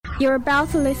You're about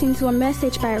to listen to a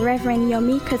message by Reverend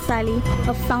Yomi Kasali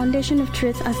of Foundation of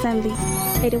Truth Assembly.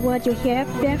 May the word you hear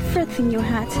bear fruit in your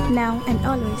heart, now and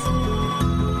always.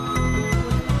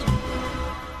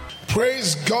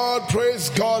 Praise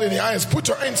God in the highest. Put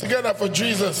your hands together for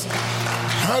Jesus.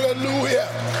 Hallelujah.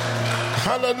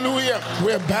 Hallelujah.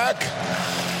 We're back.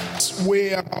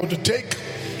 We are about to take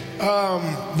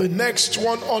the next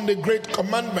one on the Great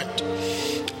Commandment.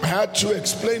 I had to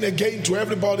explain again to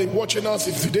everybody watching us,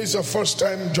 if today is your first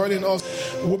time joining us,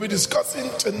 we'll be discussing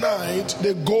tonight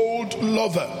the gold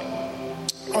lover,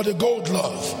 or the gold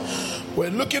love.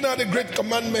 We're looking at the Great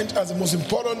Commandment as the most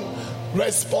important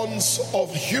response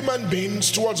of human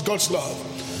beings towards God's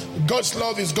love. God's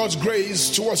love is God's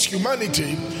grace towards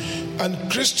humanity,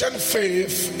 and Christian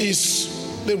faith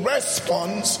is the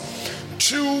response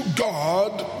to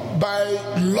God by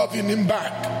loving Him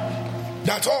back.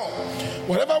 That's all.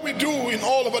 Whatever we do in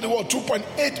all over the world,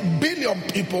 2.8 billion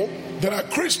people that are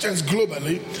Christians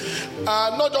globally,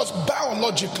 are not just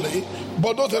biologically,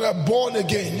 but those that are born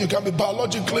again. You can be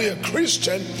biologically a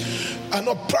Christian and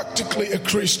not practically a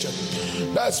Christian.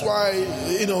 That's why,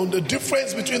 the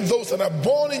difference between those that are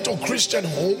born into Christian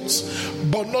homes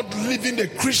but not living the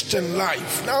Christian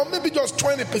life. Now, maybe just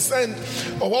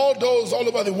 20% of all those all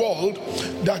over the world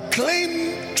that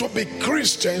claim to be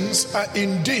Christians are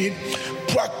indeed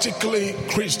practically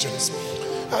Christians.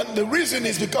 And the reason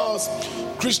is because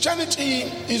Christianity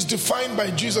is defined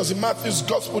by Jesus in Matthew's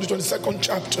Gospel, the 22nd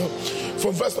chapter,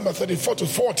 from verse number 34 to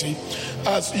 40,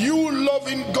 as you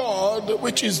loving God,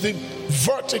 which is the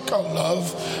vertical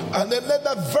love, and then let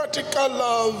that vertical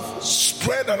love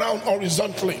spread around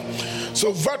horizontally.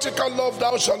 So vertical love,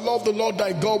 thou shalt love the Lord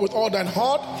thy God with all thine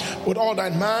heart, with all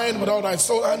thine mind, with all thy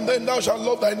soul, and then thou shalt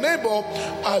love thy neighbor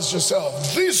as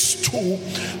yourself. These two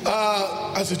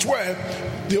are, as it were,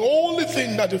 the only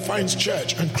thing that defines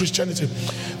church and Christianity.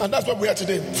 And that's what we are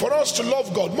today. For us to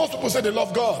love God, most people say they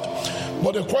love God,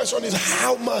 but the question is,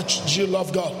 how much do you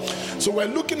love God? So we're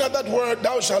looking at that word,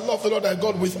 thou shalt love the Lord thy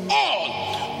God with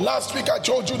all. Last week I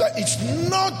told you that it's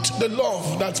not the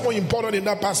love that's more important in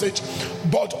that passage,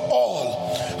 but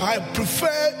all. I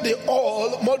prefer the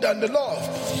all more than the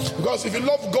love, because if you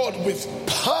love God with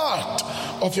part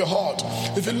of your heart,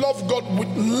 if you love God with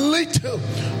little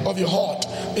of your heart,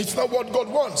 it's not what God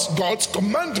wants. God's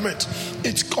commandment,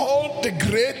 it's called the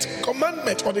Great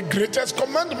Commandment, or the greatest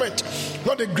commandment,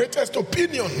 not the greatest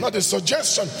opinion, not a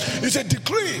suggestion. It's a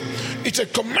decree. It's a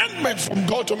commandment from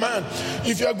God to man.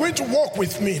 If you are going to walk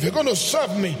with me, if you're going to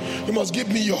serve me, you must give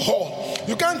me your all.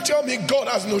 You can't tell me God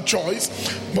has no choice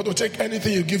but to take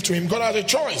anything you give to Him. God has a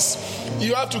choice.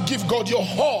 You have to give God your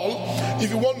all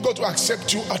if you want God to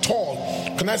accept you at all.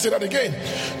 Can I say that again?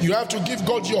 You have to give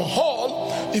God your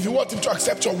all if you want Him to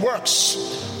accept your works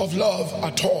of love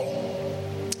at all.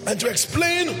 And to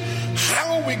explain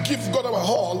how we give God our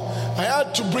all, I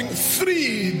had to bring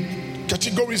three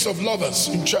categories of lovers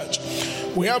in church.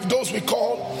 We have those we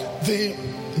call the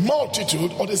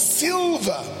multitude, or the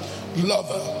silver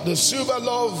lover, the silver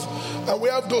love, and we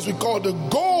have those we call the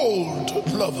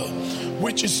gold lover,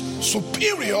 which is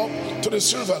superior to the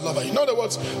silver lover. In other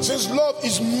words, since love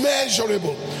is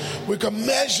measurable, we can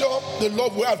measure the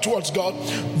love we have towards God.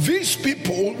 These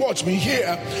people, watch me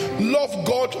here, love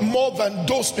God more than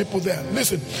those people there.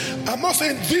 Listen, I'm not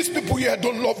saying these people here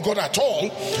don't love God at all.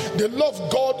 They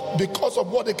love God because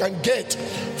of what they can get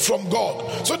from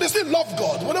God. So they still love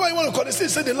God. Whatever you want to call it, they still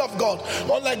say they love God.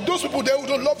 Unlike those people there who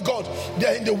don't love God. They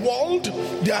are in the world,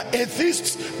 they are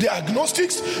atheists, they are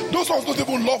agnostics. Those ones don't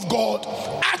even love God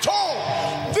at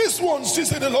all. These ones still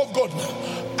say they love God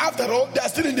now. After all, they are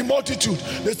still in the multitude.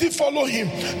 They still follow Him.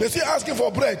 They still asking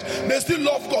for bread. They still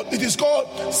love God. It is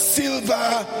called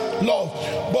silver love.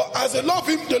 But as they love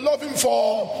Him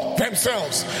for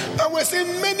themselves. And we're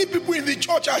seeing many people in the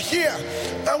church are here.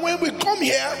 And when we come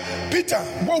here, Peter,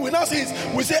 what we now say is,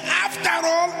 we say, after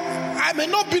all, I may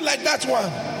not be like that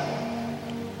one.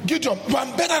 Gideon, but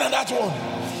I'm better than that one.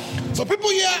 So people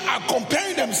here are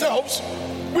comparing themselves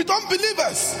with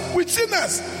unbelievers, with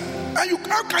sinners. And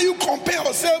how can you compare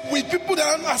yourself with people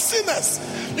that are sinners?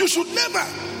 You should never.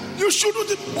 You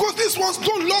shouldn't, because these ones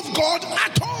don't love God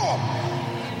at all.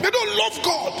 They don't love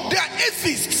God. They are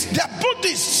atheists. They are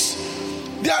Buddhists.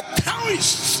 They are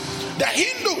Taoists. They are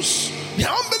Hindus. They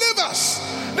are unbelievers.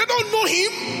 They don't know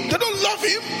Him. They don't love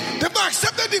Him. They've not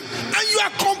accepted Him. And you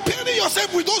are comparing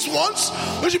yourself with those ones.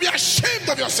 You should be ashamed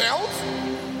of yourself.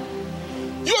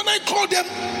 You and I call them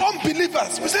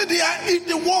unbelievers. We say they are in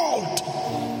the world.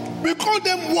 We call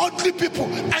them worldly people.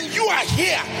 And you are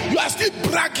here. You are still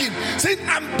bragging, saying,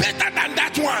 I'm better than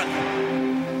that one.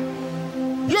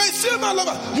 You are a silver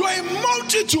lover. You are a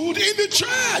multitude in the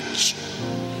church.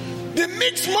 The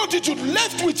mixed multitude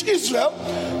left with Israel,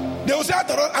 they will say,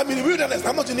 I'm in the wilderness,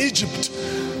 I'm not in Egypt.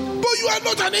 But you are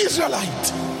not an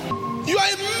Israelite. You are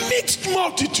a mixed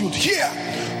multitude here.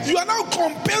 You are now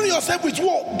comparing yourself with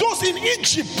what? Those in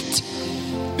Egypt.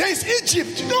 There is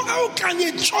Egypt. You know, how can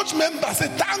a church member say,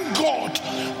 thank God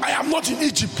I am not in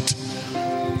Egypt,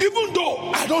 even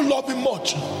though I don't love him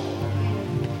much?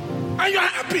 And you are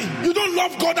happy. You don't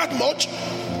love God that much,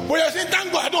 but you're saying,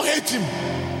 thank God I don't hate him.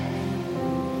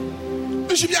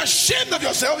 You should be ashamed of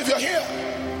yourself if you're here.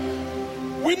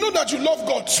 We know that you love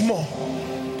God small.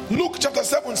 Luke chapter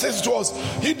 7 says to us,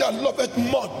 he that loveth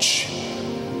much,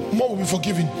 more will be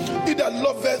forgiven. He that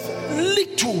loveth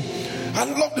little, I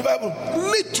love the Bible,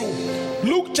 little.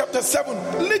 Luke chapter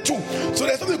 7, little. So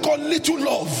there's something called little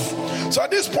love. So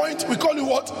at this point, we call it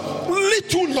what?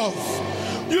 Little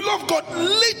love. You love God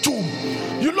little.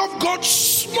 You love God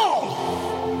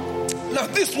small. Now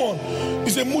this one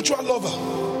is a mutual lover.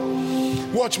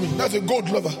 Watch me. That's a gold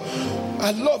lover.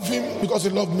 I love him because he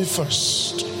loved me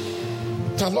first.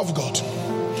 I love God.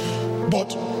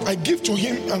 But I give to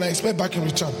him and I expect back in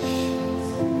return.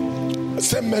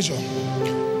 Same measure.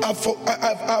 I've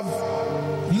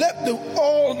left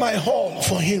all my all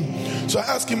for him. So I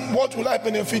ask him, what will I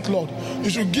benefit, Lord? You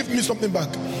should give me something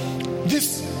back.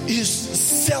 This is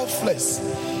selfless.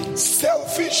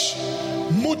 Selfish,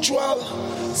 mutual,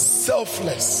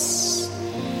 selfless.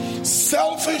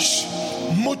 Selfish,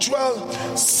 mutual,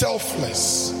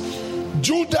 selfless.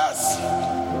 Judas,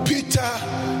 Peter,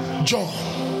 John.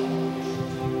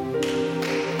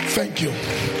 Thank you.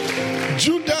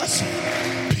 Judas,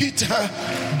 Peter,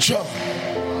 John.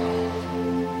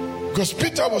 Because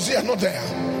Peter was here, not there.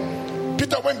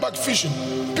 Peter went back fishing.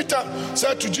 Peter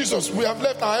said to Jesus, we have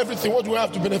left our everything. What do we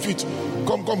have to benefit?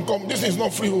 Come. This is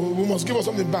not free. We must give us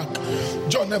something back.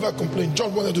 John never complained.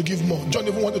 John wanted to give more. John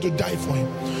even wanted to die for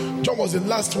him. John was the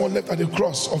last one left at the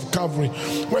cross of Calvary.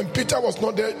 When Peter was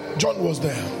not there, John was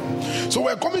there. So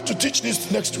we're coming to teach this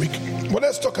next week. But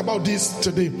let's talk about this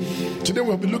today. Today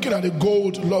we'll be looking at a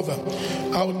gold lover.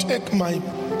 I'll take my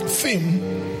theme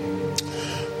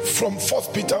from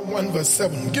 1 Peter 1 verse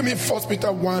 7. Give me 1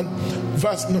 Peter 1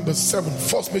 verse number 7.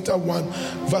 1 Peter 1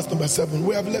 verse number 7.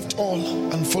 We have left all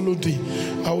and followed thee.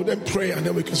 I will then pray and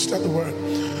then we can start the word.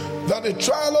 That the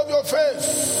trial of your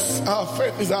faith, our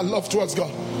faith is our love towards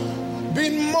God,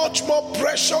 being much more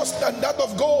precious than that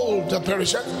of gold that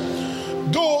perisheth,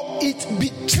 though it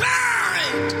be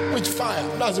tried with fire.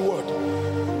 That's the word.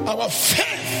 Our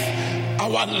faith, our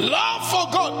love for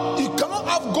God, you cannot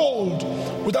have gold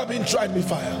without being tried with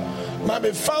fire, might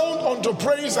be found unto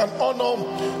praise and honor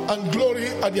and glory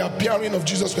at the appearing of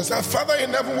Jesus Christ. Our Father in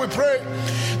heaven, we pray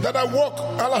that our walk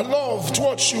and our love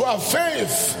towards you, our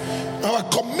faith, our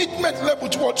commitment level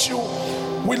towards you,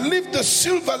 we leave the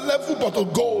silver level but to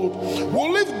gold.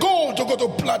 We'll leave gold to go to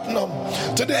platinum.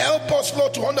 Today help us,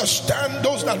 Lord, to understand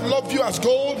those that love you as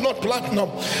gold, not platinum.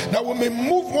 That we may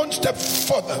move one step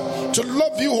further to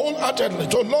love you wholeheartedly,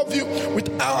 to love you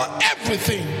with our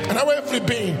everything and our every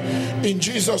being. In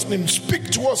Jesus' name,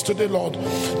 speak to us today, Lord.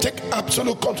 Take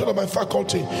absolute control of my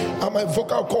faculty and my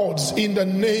vocal cords in the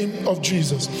name of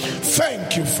Jesus.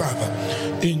 Thank you,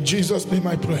 Father. In Jesus' name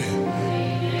I pray.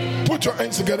 Put your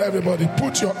hands together, everybody.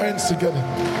 Put your hands together.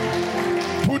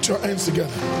 Put your hands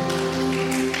together.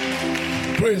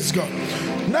 Praise God.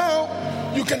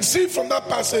 Now, you can see from that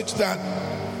passage that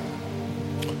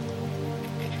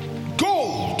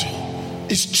gold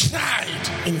is tried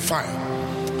in fire.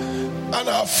 And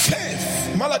our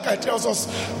faith, Malachi tells us,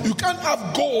 you can't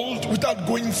have gold without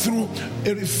going through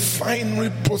a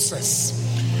refinery process.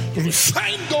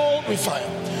 Refine gold with fire.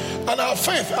 And our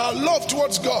faith, our love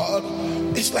towards God,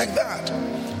 it's like that.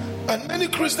 And many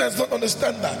Christians don't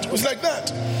understand that. It's like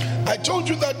that. I told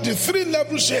you that the 3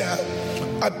 levels here,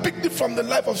 I picked it from the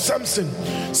life of Samson.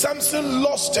 Samson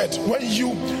lost it. When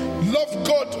you love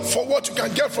God for what you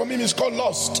can get from him, it's called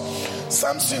lust.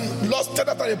 Samson lost it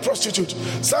after a prostitute.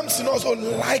 Samson also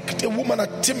liked a woman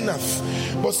at Timnath.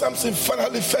 But Samson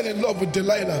finally fell in love with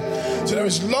Delilah. So there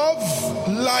is love,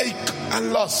 like,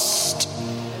 and lust.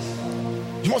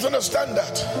 You must understand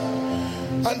that.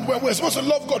 And when we're supposed to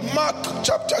love God, Mark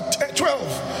chapter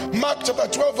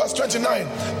 12 verse 29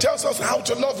 tells us how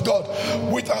to love God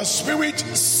with our spirit,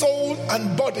 soul,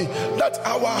 and body. That's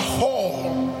our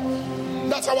whole.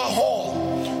 That's our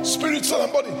whole. Spirit, soul,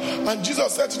 and body. And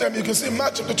Jesus said to them, you can see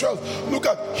Mark chapter 12, look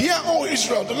at, hear, O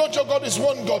Israel, the Lord your God is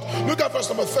one God. Look at verse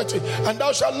number 30. And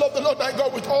thou shalt love the Lord thy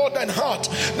God with all thine heart.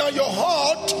 Now your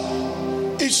heart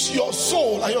is your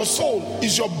soul, and your soul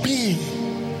is your being.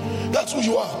 That's who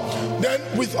you are. Then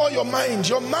with all your mind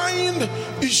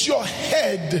is your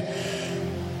head.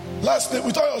 Lastly,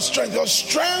 with all your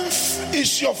strength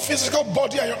is your physical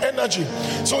body and your energy.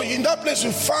 So in that place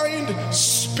you find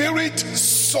spirit,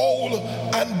 soul,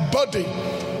 and body.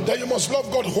 That you must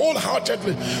love God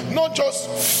wholeheartedly, not just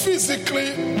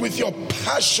physically with your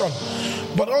passion,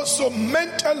 but also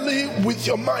mentally with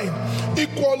your mind.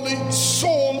 Equally,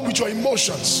 soul with your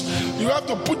emotions. You have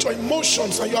to put your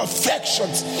emotions and your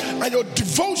affections and your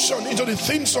devotion into the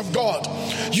things of God.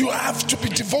 You have to be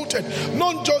devoted,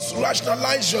 not just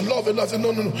rationalize your love. And say,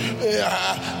 no,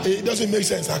 it doesn't make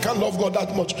sense. I can't love God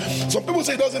that much. Some people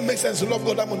say it doesn't make sense to love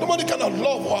God that much. Nobody cannot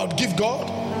love or outgive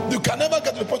God. You can never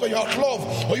get to the point where you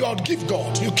outlove or you outgive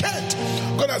God. You can't.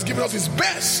 God has given us his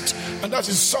best, and that's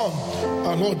his Son,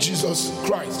 our Lord Jesus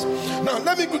Christ. Now,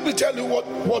 let me quickly tell you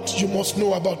what you must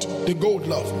know about the gold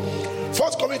love.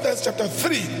 1 Corinthians chapter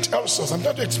 3 tells us, I'm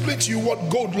trying to explain to you what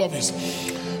gold love is.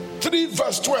 3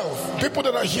 verse 12, people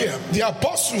that are here, the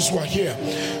apostles were here,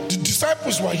 the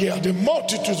disciples were here, the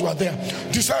multitudes were there,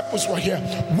 disciples were here.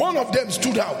 One of them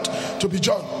stood out to be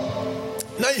John.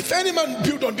 Now, if any man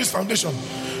build on this foundation,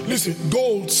 listen,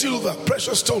 gold, silver,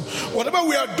 precious stone, whatever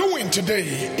we are doing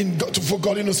today for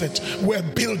God innocent, we're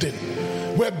building,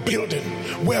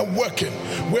 we're working,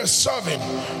 we're serving,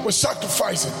 we're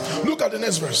sacrificing. Look at the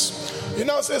next verse. It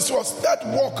now says to us, that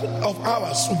work of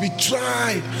ours will be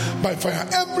tried by fire.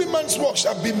 Every man's work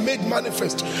shall be made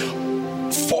manifest,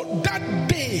 for that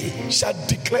day shall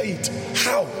declare it.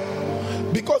 How?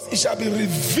 Because it shall be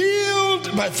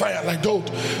revealed by fire, like gold.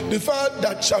 The fire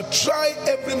that shall try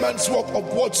every man's work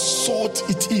of what sort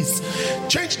it is.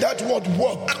 Change that word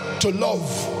work to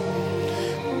love.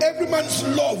 Every man's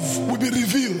love will be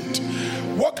revealed.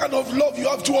 What kind of love you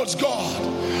have towards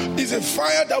God is a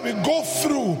fire that we go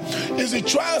through, is the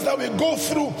trials that we go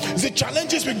through, is the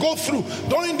challenges we go through.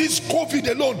 During this COVID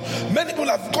alone, many people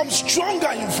have come stronger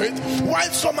in faith,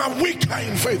 while some are weaker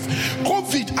in faith.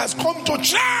 COVID has come to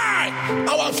try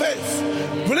our faith.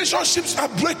 Relationships are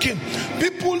breaking.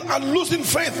 People are losing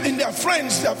faith in their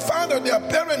friends, their father, their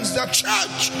parents, their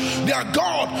church, their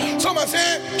God. Some are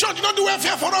saying, church, you don't do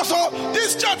welfare for us. Or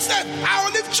this church said, I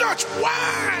will leave church.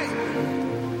 Why?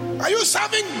 Are you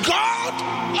serving God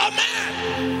or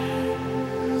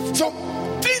man? So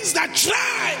things that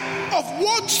try of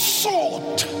what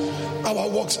sort our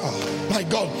works are. My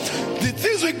God, the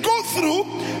things we go through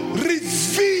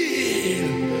reveal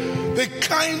the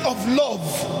kind of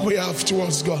love we have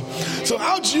towards God. So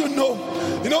how do you know?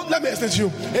 Let me explain to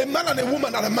you. A man and a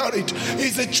woman that are married,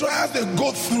 is the trials they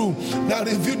go through that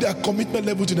reveal their commitment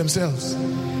level to themselves.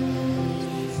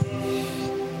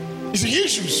 It's the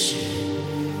issues.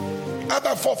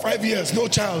 After 4 or 5 years, no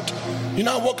child, you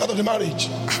now walk out of the marriage.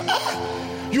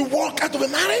 You walk out of a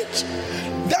marriage?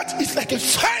 That is like a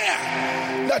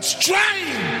fire that's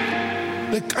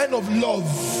trying the kind of love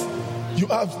you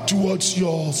have towards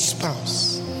your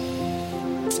spouse.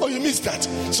 Oh, you missed that.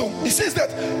 So it says that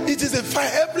it is a fire.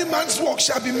 Every man's work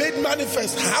shall be made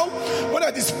manifest. How? Whether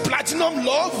it is platinum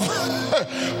love,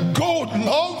 gold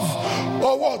love,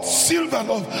 or what? Silver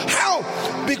love. How?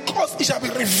 Because it shall be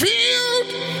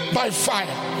revealed by fire.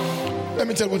 Let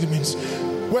me tell you what it means.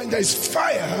 When there is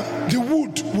fire, the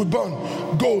wood will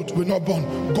burn. Gold will not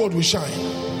burn. Gold will shine.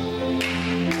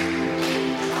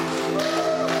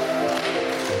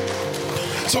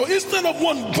 So instead of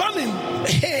one burning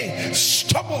hay,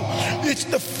 stubble, it's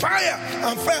the fire.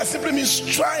 And fire simply means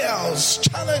trials,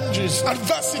 challenges,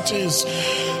 adversities,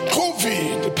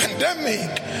 COVID, the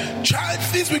pandemic,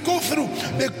 things we go through.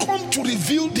 They come to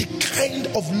reveal the kind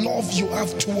of love you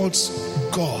have towards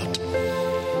God.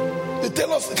 They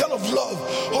tell us the kind of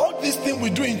love. All these things we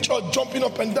do in church, jumping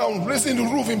up and down, raising the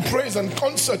roof in praise and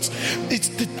concerts. It's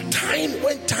the time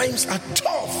when times are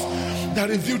tough that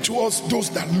reveal to us those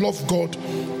that love God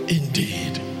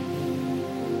indeed.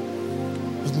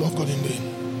 Love God indeed.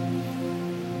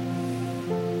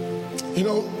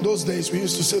 Those days we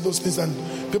used to say those things and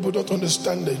people don't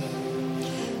understand it.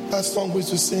 That song we used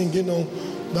to sing,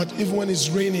 that even when it's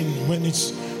raining, when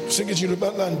it's singing Yoruba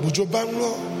land, Bujo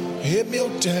Banlo,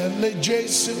 Hemi Tele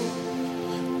Jesu,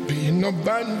 Bino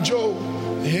Banjo,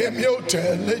 Hemi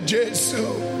Tele Jesu,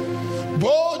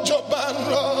 Bojo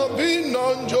Banlo,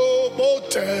 Binonjo,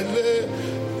 Botele.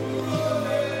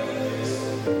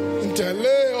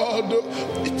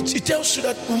 It tells you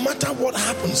that no matter what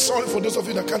happens, sorry for those of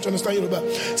you that can't understand Yoruba,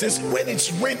 it says when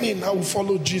it's raining, I will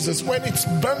follow Jesus. When it's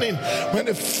burning, when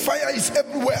the fire is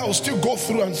everywhere, I will still go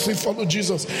through and still follow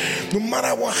Jesus. No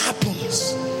matter what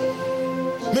happens.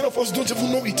 Many of us don't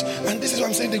even know it. And this is what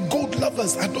I'm saying. The gold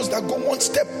lovers are those that go one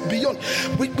step beyond.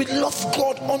 We love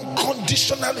God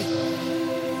unconditionally.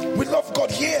 We love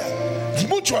God here. It's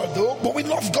mutual though, but we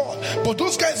love God. But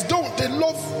those guys don't. They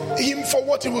love him for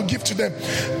what he will give to them.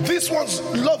 These ones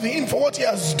love him for what he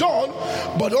has done,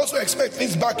 but also expect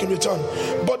things back in return.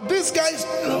 But these guys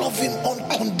love him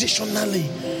unconditionally.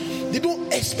 They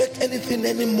don't expect anything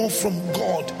anymore from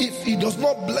God. If he does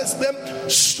not bless them,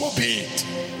 so be it.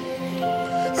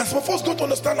 And some of us don't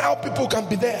understand how people can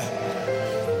be there.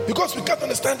 Because we can't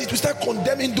understand it, we start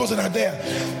condemning those that are there.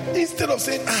 Instead of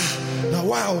saying, now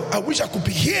wow, I wish I could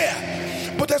be here.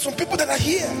 But there's some people that are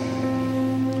here.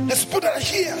 There's people that are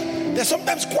here. They're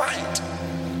sometimes quiet.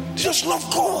 They just love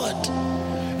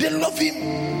God. They love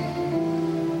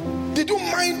him. They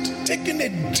don't mind taking a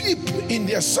dip in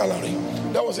their salary.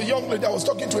 There was a young lady, I was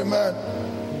talking to a man,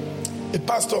 a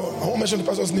pastor, I won't mention the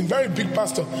pastor's name, very big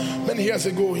pastor, many years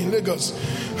ago in Lagos.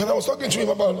 And I was talking to him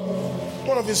about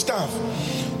one of his staff.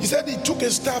 He said he took a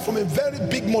staff from a very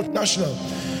big multinational.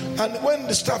 And when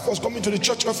the staff was coming to the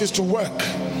church office to work,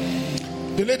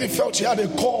 the lady felt she had a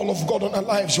call of God on her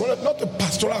life. She wanted not a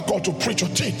pastoral call to preach or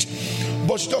teach,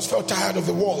 but she just felt tired of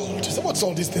the world. She said, what's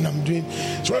all this thing I'm doing?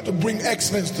 She wanted to bring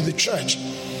excellence to the church.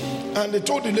 And they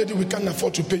told the lady, we can't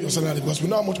afford to pay your salary because we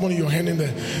know how much money you're earning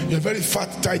there. You're very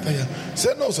fat, tight. She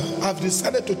said, no, sir, I've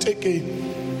decided to take a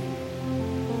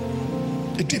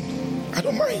dip. I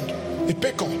don't mind. A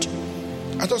pay cut.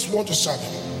 I just want to serve.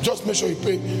 Just make sure you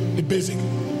pay the basic.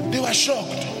 They were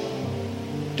shocked.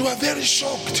 They were very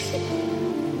shocked.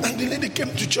 And the lady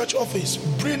came to church office.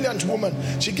 Brilliant woman.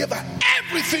 She gave her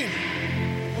everything.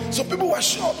 So people were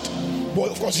shocked. But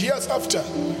of course, years after,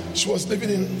 she was living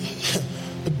in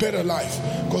a better life.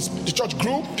 Because the church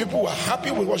grew. People were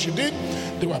happy with what she did.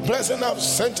 They were blessing her.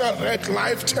 Center, right,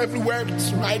 left, everywhere.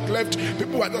 Right, left.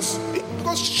 People were just...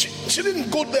 Because she didn't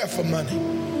go there for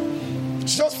money.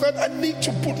 She just felt, I need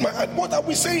to put my... What are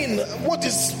we saying? What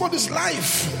is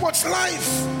life? What's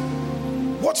life?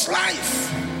 What's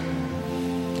life?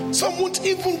 Some won't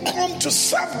even come to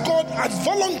serve God as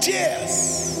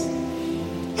volunteers.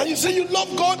 And you say you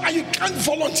love God and you can't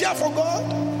volunteer for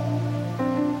God?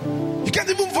 You can't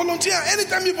even volunteer.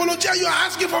 Anytime you volunteer, you are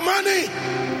asking for money.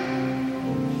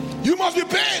 You must be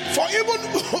paid for even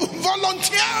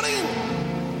volunteering.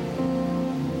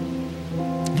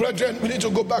 Brethren, we need to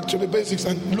go back to the basics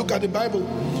and look at the Bible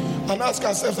and ask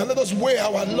ourselves and let us weigh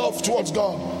our love towards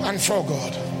God and for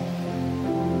God.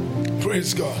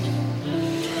 Praise God.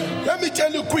 Let me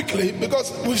tell you quickly,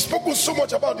 because we've spoken so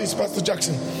much about this, Pastor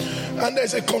Jackson, and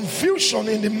there's a confusion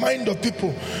in the mind of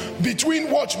people between,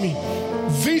 watch me,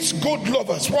 these God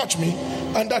lovers, watch me,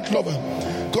 and that lover.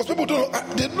 Because people don't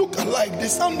know, they look alike, they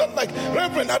sound alike.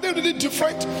 Reverend, are they really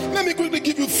different? Let me quickly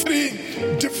give you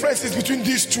 3 differences between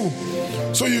these two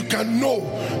so you can know.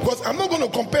 Because I'm not going to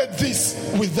compare this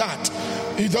with that.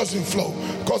 It doesn't flow.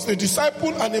 Because the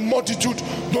disciple and the multitude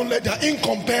don't let their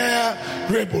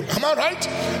incomparable. Am I right?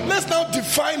 Let's now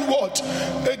define what?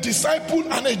 A disciple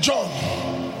and a John.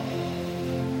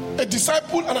 A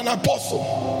disciple and an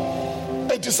apostle.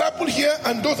 A disciple here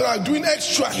and those that are doing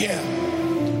extra here.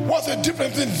 What's the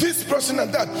difference between this person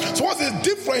and that? So what's the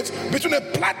difference between a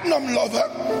platinum lover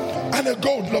and a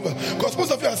gold lover? Because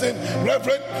most of you are saying,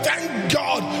 Reverend, thank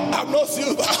God I'm not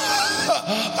silver.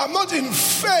 I'm not in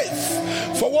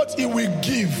faith for what he will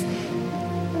give.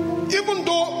 Even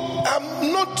though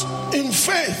I'm not in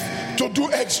faith to do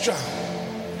extra.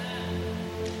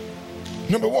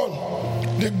 Number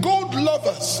 1, the gold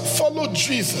lovers follow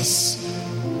Jesus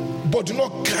but do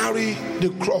not carry the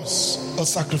cross or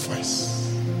sacrifice.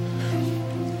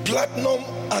 Platinum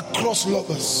are cross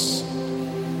lovers.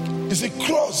 You see,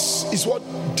 cross is what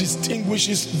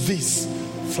distinguishes this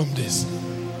from this.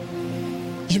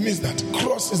 It means that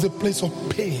cross is the place of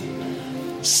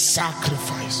pain,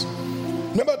 sacrifice.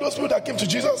 Remember those people that came to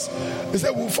Jesus? They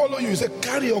said, we'll follow you. He said,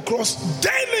 carry your cross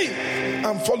daily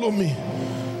and follow me.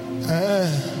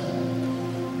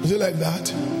 Is it like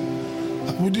that?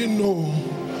 We didn't know.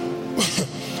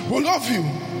 We love you.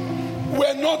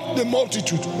 We're not the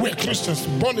multitude. We're Christians,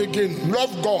 born again,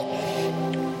 love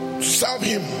God, serve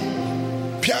him,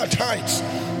 pay our tithes,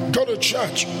 go to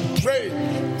church, pray,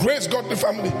 raise godly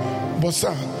family. But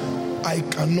sir, I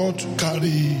cannot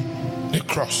carry the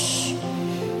cross.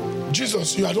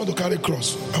 Jesus, you are going to carry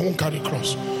cross. I won't carry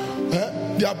cross.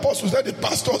 The apostles, the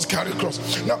pastors carry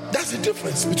cross. Now, that's the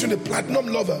difference between a platinum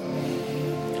lover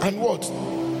and what?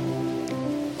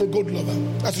 A gold lover.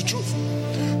 That's the truth.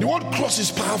 The word cross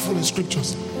is powerful in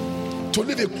scriptures. To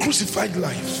live a crucified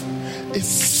life, a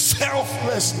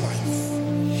selfless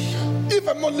life. If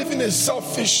I'm not living a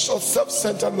selfish or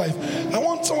self-centered life, I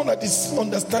want someone that is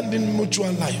understanding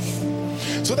mutual life.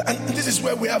 So that, and this is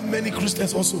where we have many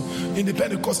Christians also in the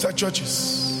Pentecostal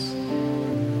churches.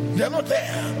 They are not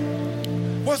there.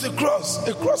 What's a cross?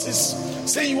 A cross is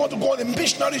saying you want to go on a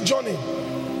missionary journey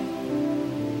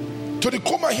to the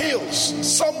Kuma Hills,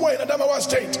 somewhere in Adamawa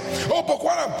State. Oh, Boko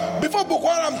Haram. Before Boko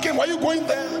Haram came, were you going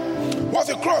there? What's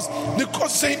the cross? The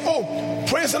cross is saying, oh,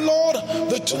 praise the Lord,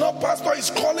 the pastor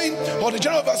is calling, or the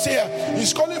general overseer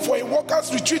is calling for a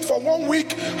workers' retreat for 1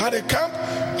 week at a camp.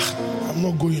 I'm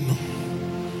not going, no.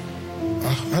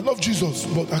 I love Jesus,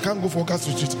 but I can't go for workers'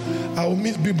 retreat. I will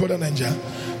miss Big Brother Nigeria.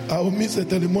 I will miss the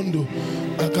Telemundo.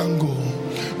 I can't go.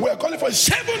 We are calling for a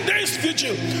 7 days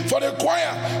vigil for the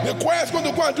choir. The choir is going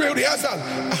to go and do a rehearsal.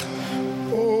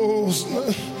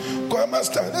 Choir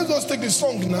master, let's just take the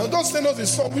song now. Don't send us the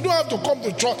song. We don't have to come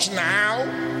to church now.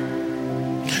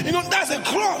 You know, that's a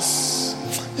cross.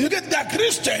 You get that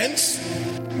Christians,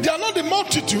 they are not the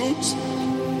multitudes,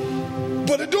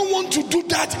 but they don't want to do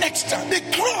that extra. The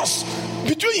cross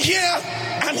between here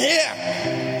and here,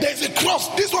 there's a cross.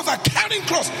 This was a carrying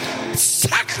cross.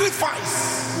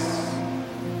 Sacrifice.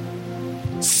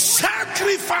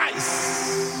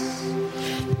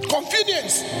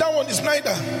 Convenience, that one is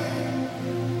neither.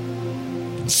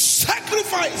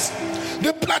 Sacrifice.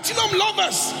 The platinum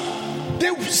lovers, they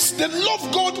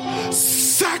love God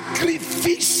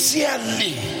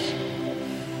sacrificially.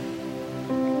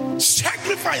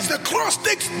 Sacrifice. The cross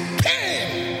takes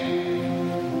pain.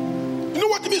 You know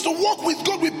what it means to walk with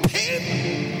God with pain?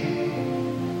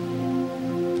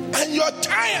 And you're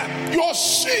tired, you're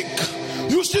sick,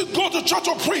 you still go to church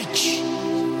or preach,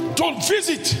 to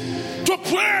visit, to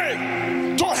pray,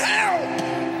 to help.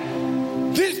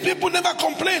 These people never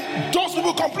complain. Those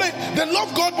people complain. They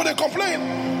love God, but they complain.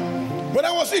 When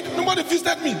I was sick, nobody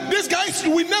visited me. These guys,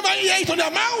 we never hear it on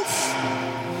their mouth.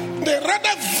 They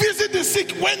rather visit the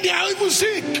sick when they are even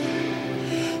sick.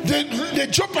 They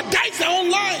jeopardize their own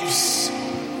lives.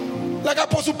 Like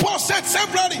Apostle Paul said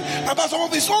severally about some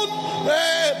of his own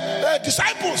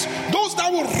disciples, those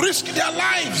that will risk their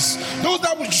lives, those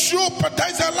that will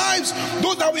jeopardize their lives,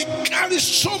 those that will carry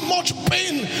so much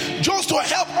pain just to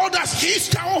help others ease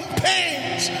their own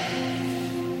pains.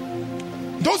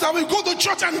 Those that will go to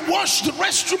church and wash the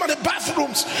restroom and the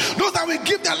bathrooms. Those that will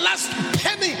give their last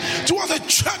penny towards a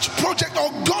church project or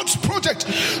God's project.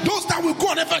 Those that will go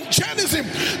on evangelism.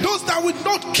 Those that will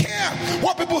not care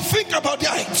what people think about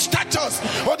their status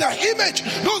or their image.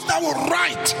 Those that will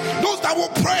write. Those that will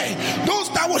pray.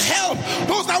 Those that will help.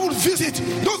 Those that will visit.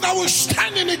 Those that will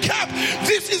stand in the gap.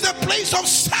 This is a place of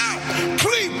sacrifice.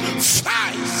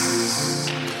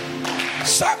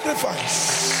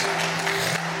 Sacrifice.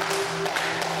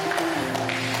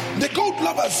 The gold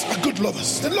lovers are good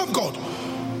lovers. They love God,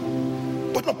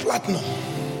 but not platinum.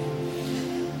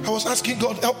 I was asking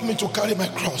God, help me to carry my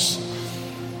cross.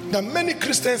 There are many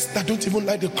Christians that don't even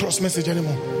like the cross message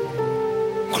anymore.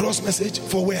 Cross message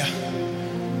for where?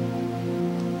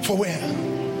 For where?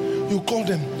 You call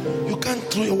them. You can't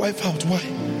throw your wife out. Why?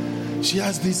 She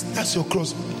has this. That's your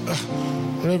cross. I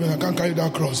can't carry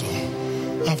that cross.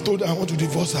 I've told her I want to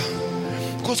divorce her.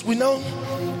 Because we now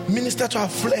minister to our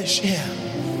flesh here.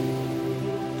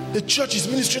 The church is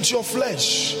ministering to your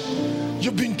flesh.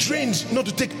 You've been trained not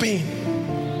to take pain.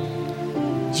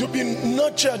 You've been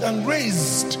nurtured and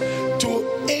raised to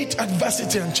aid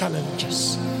adversity and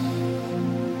challenges.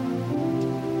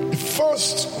 The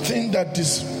first thing that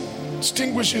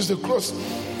distinguishes the cross,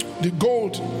 the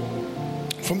gold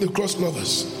from the cross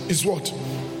lovers, is what?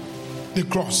 The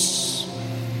cross.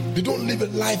 They don't live a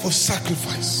life of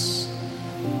sacrifice.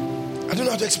 I don't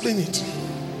know how to explain it.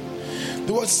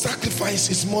 The word sacrifice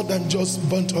is more than just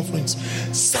burnt offerings.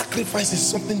 Sacrifice is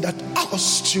something that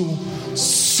costs you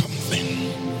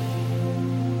something.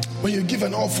 When you give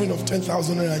an offering of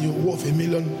 10,000 naira and you're worth 1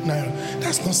 million naira,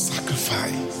 that's not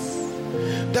sacrifice.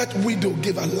 That widow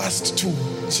gave her last 2.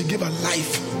 She gave her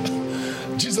life.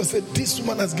 Jesus said, this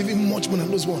woman has given much more than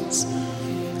those ones.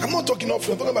 I'm not talking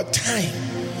offering, I'm talking about time.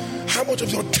 How much of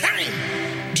your time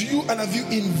do you and have you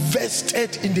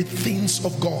invested in the things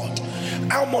of God?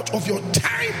 How much of your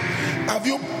time have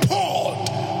you poured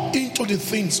into the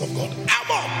things of God? How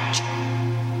much?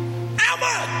 How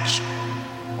much?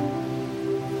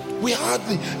 We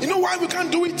hardly. You know why we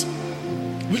can't do it?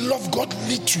 We love God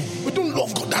little. We don't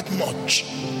love God that much.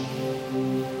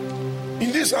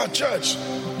 In this our church,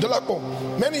 Delapo,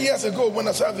 many years ago when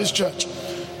I served this church,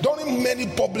 during many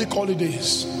public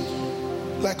holidays,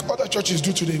 like other churches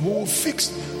do today, we will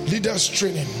fix leaders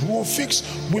training, we will fix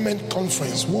women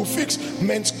conference, we will fix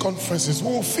men's conferences, we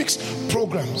will fix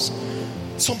programs.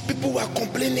 Some people were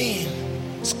complaining,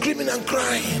 screaming and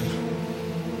crying,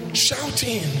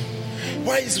 shouting,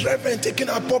 why is Reverend taking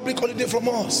our public holiday from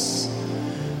us?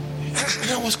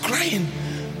 And I was crying,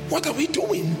 what are we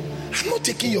doing? I'm not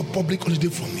taking your public holiday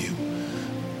from you.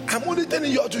 I'm only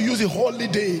telling you how to use a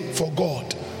holiday for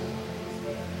God.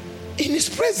 In His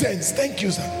presence. Thank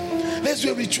you, sir. Let's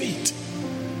do a retreat.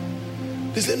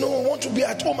 They say, no, I want to be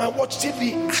at home and watch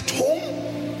TV. At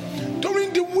home?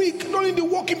 During the week, during the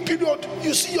working period,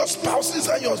 you see your spouses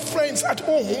and your friends at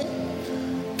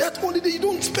home. That holiday, you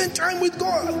don't spend time with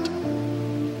God.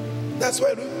 That's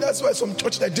why some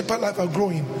churches like Deeper Life are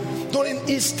growing. During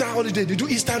Easter holiday, they do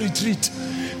Easter retreat.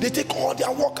 They take all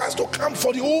their workers to camp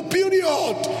for the whole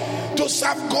period to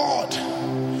serve God,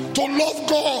 to love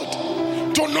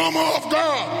God, to know more of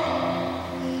God.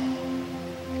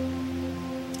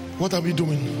 What are we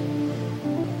doing?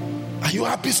 Are you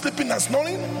happy sleeping and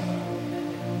snoring?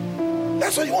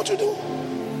 That's what you want to do.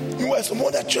 Meanwhile, some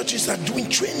other churches are doing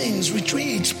trainings,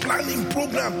 retreats, planning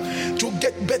program to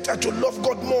get better, to love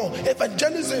God more,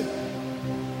 evangelism.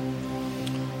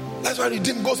 That's why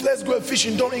Redeem goes, let's go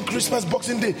fishing during Christmas,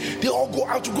 Boxing Day. They all go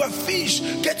out to go and fish,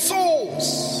 get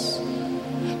souls.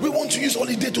 We want to use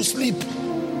holiday to sleep.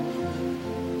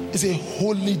 It's a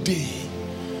holy day.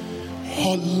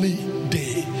 Holy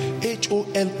day.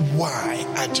 Holy,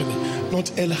 actually,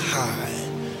 not L high.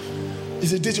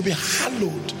 It's a day to be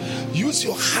hallowed. Use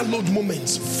your hallowed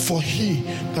moments for He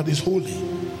that is holy.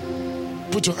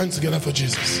 Put your hands together for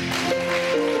Jesus.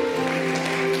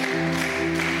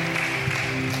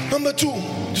 Number 2,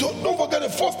 so don't forget the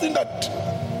first thing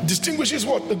that distinguishes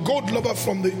what? The God lover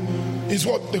from is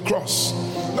what? The cross.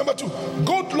 Number 2,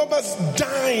 God lovers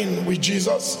dine with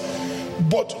Jesus,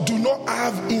 but do not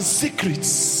have in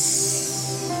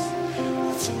secrets.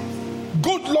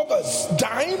 God lovers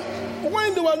dine.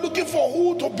 When they were looking for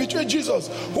who to betray Jesus,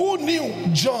 who knew?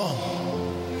 John.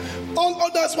 All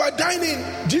others were dining.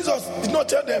 Jesus did not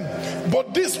tell them.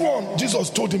 But this one, Jesus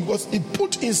told him, because he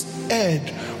put his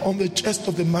head on the chest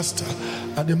of the master,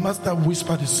 and the master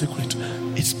whispered his secret.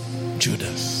 It's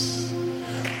Judas.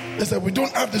 They said, we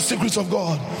don't have the secrets of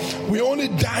God. We only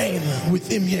dine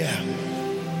with Him here.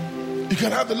 You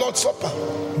can have the Lord's Supper,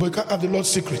 but you can't have the Lord's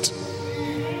secret.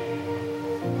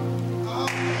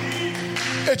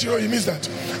 You know, he means that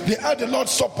they had the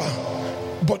Lord's Supper,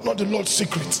 but not the Lord's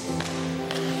secret.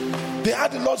 They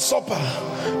had the Lord's Supper,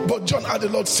 but John had the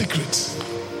Lord's secret.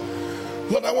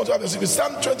 Lord, I want to have the secret.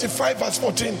 Psalm 25 verse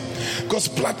 14. Because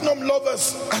platinum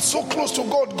lovers are so close to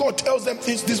God, God tells them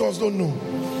things these ones don't know.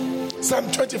 Psalm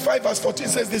 25 verse 14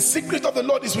 says, the secret of the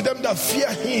Lord is with them that fear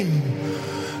Him.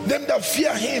 Them that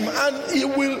fear Him, and He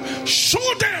will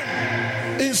show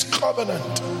them His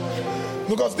covenant.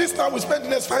 Because this time we spend the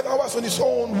next 5 hours on His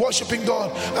own worshiping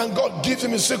God, and God gives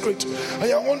him His secret. And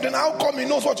you're wondering how come He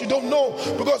knows what you don't know?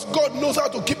 Because God knows how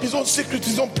to keep His own secret,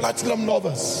 His own platinum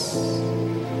lovers.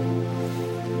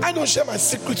 I don't share my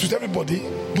secrets with everybody,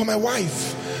 but my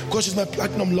wife, because she's my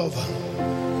platinum lover.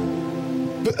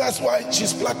 But that's why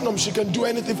she's platinum. She can do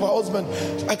anything for her husband.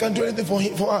 I can do anything for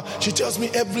her. She tells me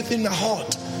everything in her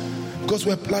heart, because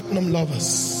we're platinum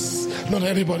lovers. Not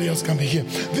everybody else can be here.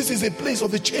 This is a place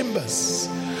of the chambers.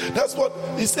 That's what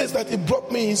He says, that He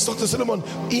brought me in Dr. Solomon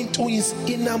into His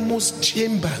innermost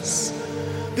chambers.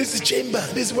 This is chamber.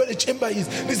 This is where the chamber is.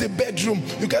 This is a bedroom.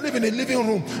 You can live in a living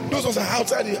room. Those ones are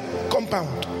outside the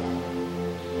compound.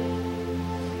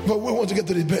 But we want to get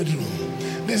to the bedroom.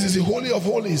 This is the Holy of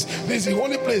Holies. This is the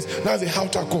holy place. That's the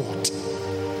outer court.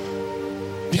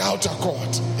 The outer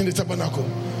court in the tabernacle.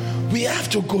 We have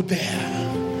to go there.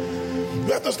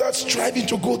 We have to start striving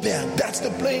to go there. That's the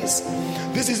place.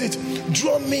 This is it.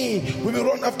 Draw me, we will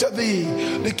run after thee.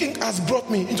 The King has brought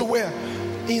me into where?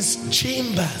 His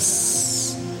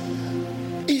chambers.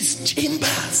 His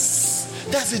chambers.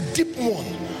 That's a deep one.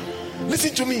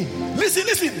 Listen to me.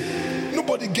 Listen.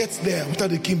 Nobody gets there without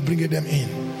the King bringing them in.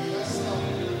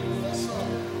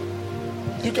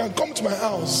 You can come to my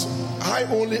house. I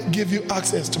only give you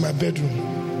access to my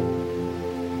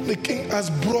bedroom. The King has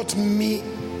brought me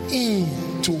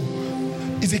into.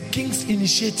 It's a King's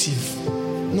initiative,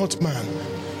 not man.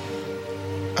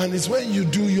 And it's when you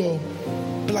do your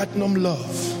platinum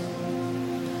love,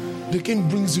 the King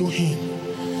brings you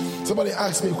in. Somebody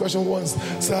asked me a question once.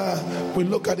 Sir, we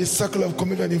look at the circle of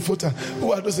commitment in Fota.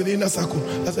 Who are those in the inner circle?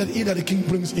 I said, he that the King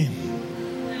brings in.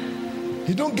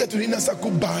 You don't get to the inner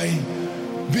circle by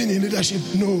being in leadership.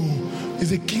 No, it's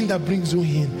the King that brings you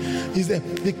in. He's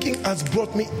the King has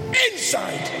brought me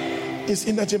inside his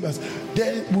inner chambers.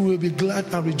 Then we will be glad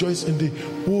and rejoice in thee.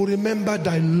 We will remember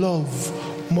thy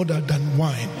love more than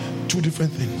wine. Two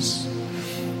different things.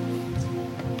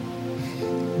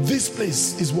 This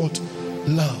place is what?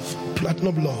 Love,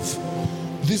 platinum love.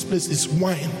 This place is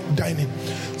wine, dining.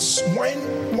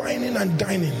 Wining and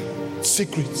dining,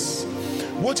 secrets.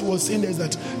 What he was saying is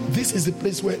that this is the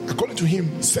place where, according to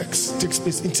him, sex takes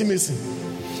place, intimacy.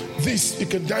 This, you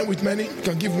can dine with many, you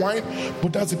can give wine,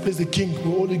 but that's the place the king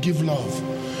will only give love.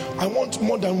 I want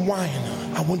more than wine.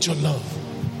 I want your love.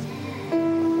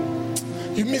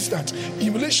 You miss that.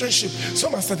 In relationship,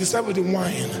 some are satisfied with the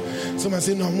wine. Some are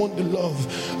saying, no, I want the love.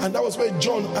 And that was where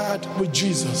John had with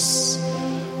Jesus.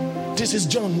 This is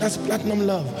John, that's platinum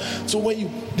love. So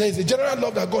there is a general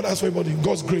love that God has for everybody,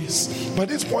 God's grace. But at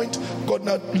this point, God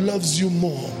now loves you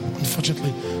more,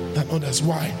 unfortunately, than others.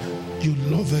 Why? You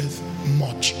loveth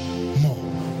much more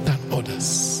than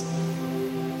others.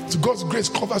 So God's grace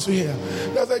covers you here.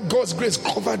 That's why God's grace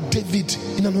covered David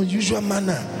in an unusual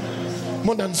manner.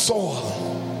 More than Saul.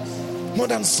 More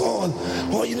than Saul.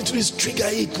 All you need to do is trigger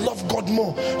it. Love God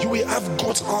more. You will have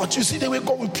God's heart. You see the way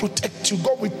God will protect you.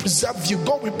 God will preserve you.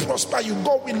 God will prosper you.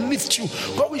 God will lift you.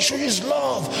 God will show you his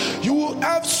love. You will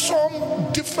have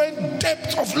some different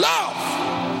depth of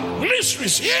love.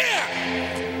 Mysteries, yeah.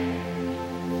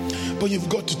 But you've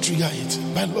got to trigger it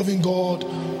by loving God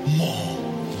more.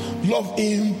 Love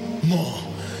him more.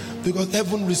 Because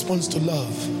heaven responds to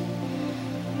love,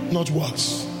 not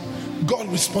works. God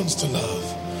responds to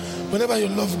love. Whenever you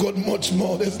love God much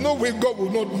more, there's no way God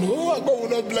will not know. God will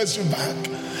not bless you back.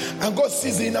 And God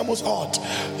sees the innermost heart.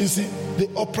 You see, the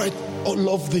upright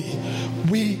love thee.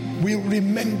 We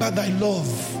remember thy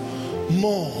love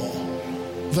more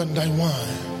than thy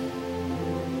wine.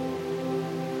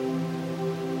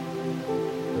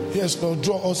 Yes, Lord,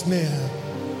 draw us near.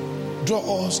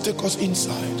 Draw us, take us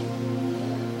inside.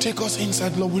 Take us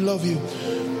inside, Lord. We love you.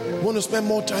 We want to spend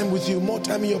more time with you, more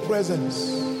time in your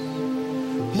presence.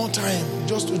 More time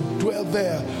just to dwell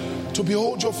there, to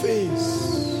behold your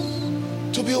face,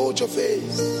 to behold your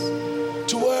face,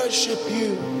 to worship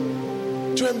you,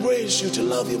 to embrace you, to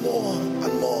love you more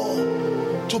and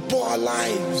more, to pour our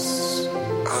lives,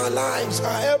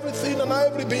 our everything and our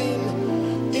every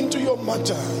being into your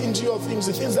matter, into your things.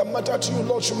 The things that matter to you,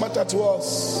 Lord, should matter to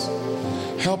us.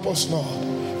 Help us,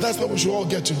 Lord. That's what we should all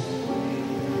get to.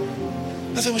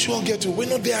 That's what we should all get to. We're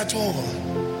not there at all.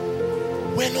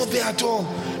 We're not there at all.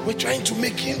 We're trying to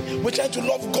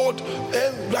love God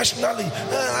rationally.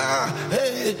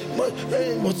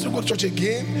 Must you go to church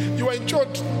again? You were in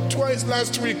church twice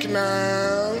last week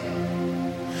now.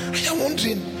 I am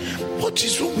wondering, what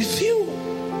is wrong with you?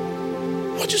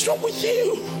 What is wrong with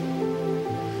you?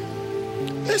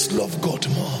 Let's love God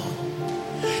more.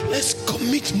 Let's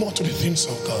commit more to the things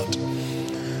of God.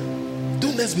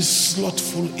 Don't let's be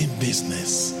slothful in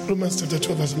business. Romans chapter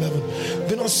 12 verse 11.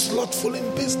 Be not slothful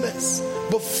in business,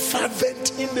 but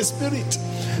fervent in the spirit,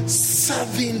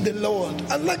 serving the Lord.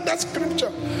 I like that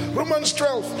scripture. Romans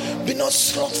 12. Be not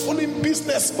slothful in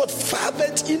business, but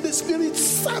fervent in the spirit,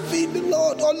 serving the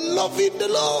Lord, or loving the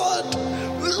Lord.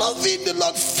 Loving the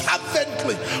Lord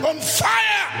fervently, on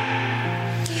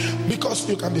fire. Because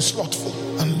you can be slothful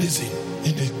and lazy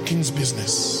in the king's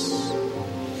business.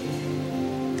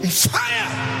 Fire!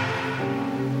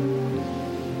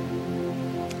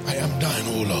 I am dying,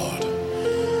 oh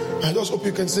Lord. I just hope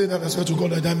you can say that as well to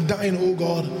God, that I'm dying, oh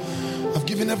God. I've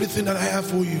given everything that I have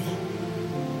for you.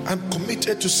 I'm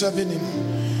committed to serving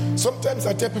him. Sometimes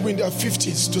I tell people in their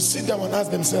 50s to sit down and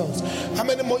ask themselves, how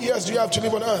many more years do you have to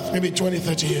live on earth? Maybe 20,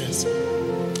 30 years.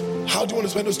 How do you want to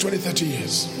spend those 20, 30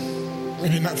 years?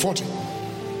 Maybe not 40.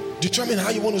 Determine how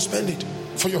you want to spend it.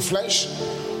 For your flesh,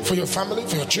 for your family,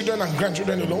 for your children and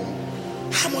grandchildren alone.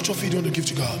 How much of it do you want to give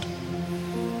to God?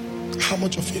 How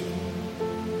much of it?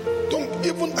 Don't,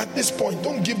 even at this point,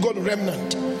 don't give God a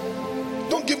remnant.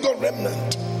 Don't give God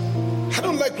remnant. I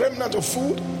don't like remnant of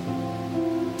food.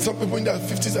 Some people in their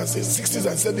 50s and 60s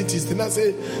and 70s, they now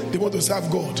say they want to serve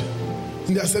God.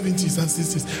 In their 70s and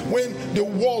 60s. When the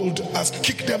world has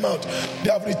kicked them out, they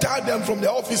have retired them from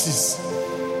their offices.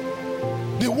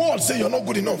 The world say you're not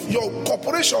good enough. Your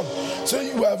corporation say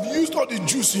you have used all the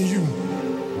juice in you.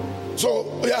 So,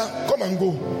 yeah, come and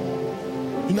go.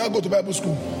 You now go to Bible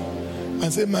school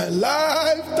and say, my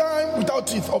lifetime without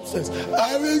teeth upstairs.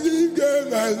 I will give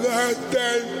God my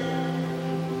lifetime.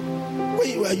 When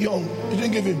you were young, you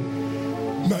didn't give him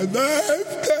my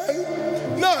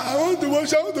lifetime. Now I want to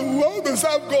worship. I want to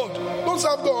serve God. Don't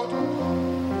serve God.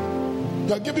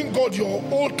 You are giving God your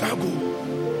old cargo.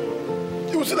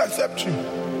 He will still accept you.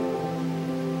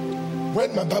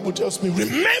 When my Bible tells me,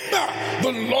 remember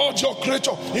the Lord your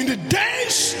creator in the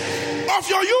days of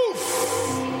your youth.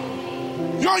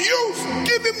 Your youth,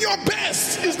 give him your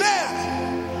best. It's there.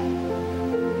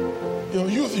 Your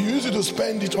youth, you use it to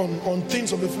spend it on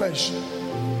things of the flesh.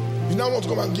 You now want to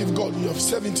come and give God. You have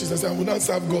 70s and say, I will not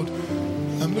serve God.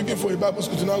 I'm looking for a Bible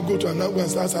school to now go to and now go and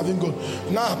start serving God.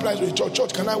 Now applies to a church.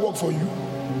 Church, can I work for you?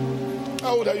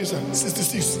 How old are you, sir?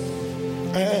 66.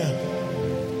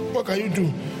 What can you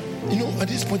do? At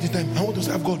this point in time, I want to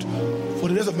serve God for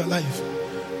the rest of my life.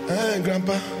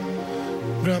 Grandpa,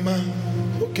 Grandma,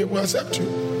 okay, we'll accept you.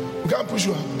 We can't push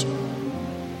you out.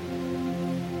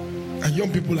 And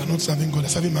young people are not serving God, they're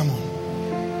serving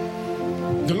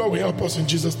Mammon. The Lord will help us in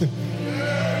Jesus' name.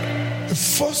 The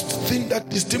first thing that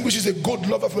distinguishes a gold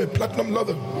lover from a platinum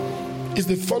lover is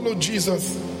they follow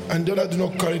Jesus and the other do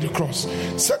not carry the cross.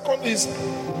 Second is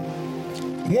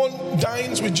one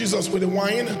dines with Jesus with the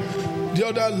wine, the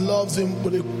other loves him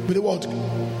with the what?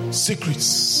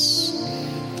 Secrets.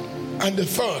 And the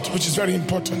third, which is very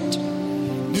important,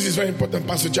 this is very important,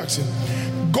 Pastor Jackson.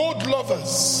 God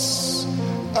lovers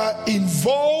are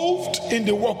involved in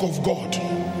the work of God.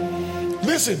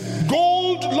 Listen,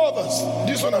 gold lovers,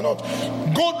 this one or not,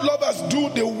 God lovers do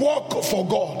the work for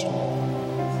God.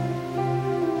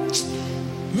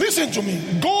 Listen to me,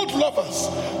 gold lovers,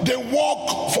 they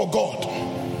work for God.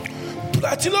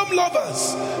 Platinum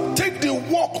lovers take the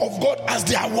work of God as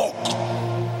their work.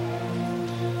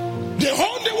 They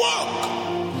own the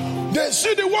work. They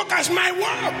see the work as my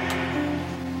work.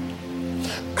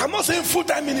 I'm not saying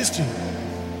full-time ministry.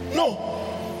 No.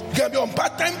 You can be on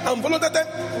part-time and volunteer time.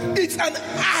 It's an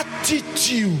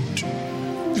attitude.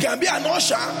 You can be an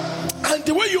usher, and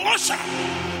the way you usher,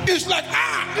 it's like,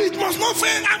 it must not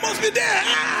fail. I must be there.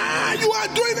 You are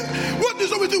doing it. What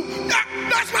is up with you?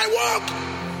 That's my work.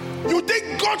 You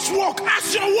take God's work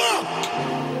as your work.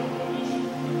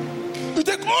 You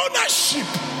take ownership.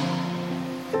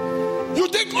 You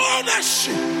take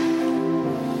ownership.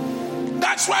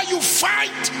 That's why you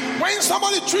fight when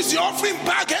somebody treats the offering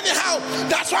back anyhow.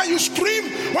 That's why you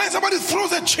scream when somebody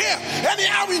throws a chair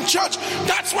anyhow in church.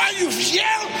 That's why you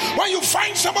yell when you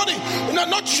find somebody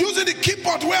not using the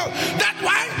keyboard well. That's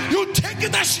why you take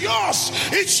it as yours.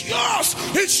 It's yours.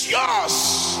 It's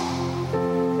yours.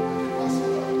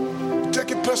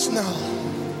 Take it personal.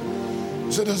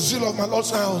 So the zeal of my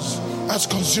Lord's house has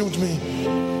consumed me.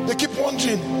 They keep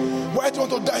wondering, why do you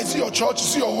want to die? Is it your church?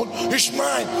 Is it your own? It's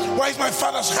mine. Why is my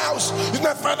father's house? It's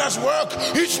my father's work.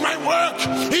 It's my work.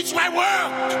 It's my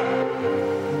work.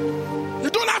 You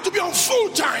don't have to be on full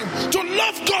time to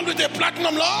love God with a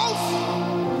platinum love.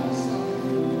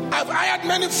 I've hired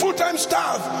many full-time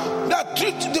staff that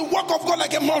treat the work of God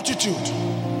like a multitude.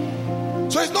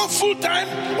 So it's not full-time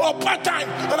or part-time.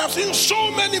 And I've seen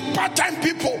so many part-time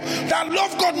people that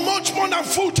love God much more than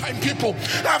full-time people.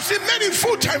 I've seen many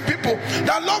full-time people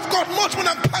that love God much more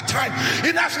than part-time.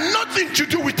 It has nothing to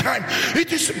do with time.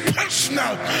 It is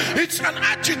personal. It's an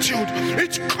attitude.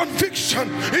 It's conviction.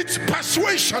 It's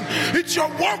persuasion. It's your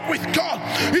walk with God.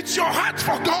 It's your heart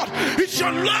for God. It's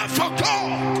your love for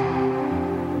God.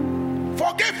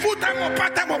 Forget full-time or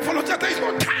part-time or volunteer. There is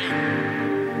no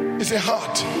time. It's a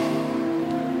heart.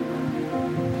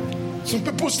 Some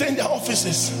people stay in their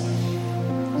offices.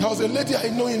 There was a lady I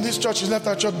know in this church. She left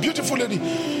her church. Beautiful lady.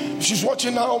 She's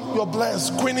watching now. You're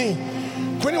blessed. Queenie.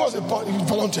 Queenie was a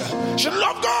volunteer. She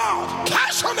loved God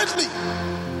passionately.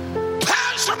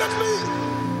 Passionately.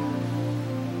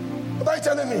 What are you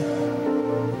telling me?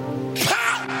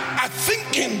 A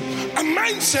thinking, a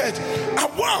mindset, a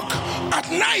work, at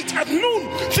night, at noon,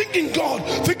 thinking God,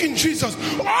 thinking Jesus.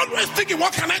 Always thinking,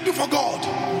 what can I do for God?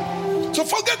 So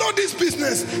forget all this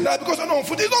business that because you're not on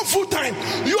food, it's not full time.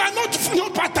 You are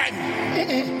not part time.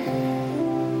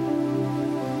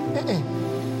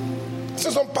 So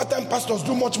some part time pastors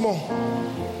do much more.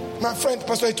 My friend,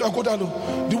 Pastor Etu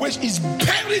Agodalo, the way is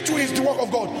buried to the work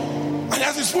of God, and he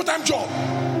has his full time job.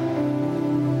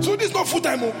 So this is not full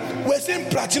time. We're saying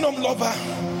platinum lover,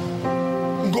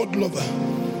 God lover.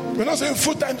 We're not saying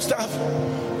full time staff,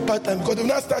 part time, because they will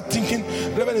not start thinking.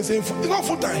 Reverend is saying it's not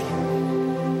full time.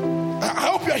 I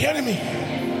hope you are hearing me.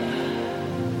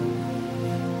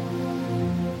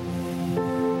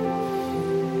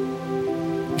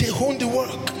 They own the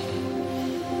work.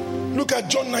 Look at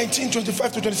John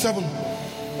 19:25-27.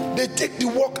 They take the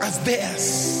work as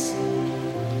theirs.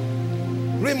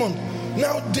 Raymond,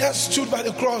 now there stood by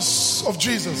the cross of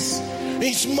Jesus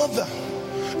his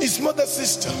mother's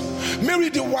sister, Mary,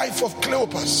 the wife of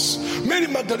Cleopas, Mary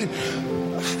Magdalene.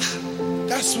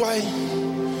 That's why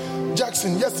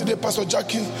Jackson, yesterday, Pastor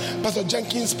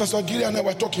Jenkins, Pastor Giri and I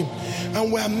were talking,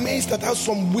 and we're amazed at how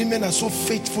some women are so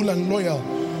faithful and loyal.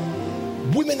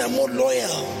 Women are more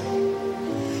loyal.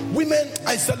 Women,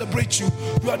 I celebrate you.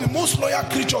 You are the most loyal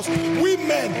creatures.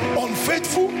 Women,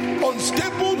 unfaithful,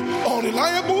 unstable,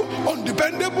 unreliable,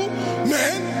 undependable.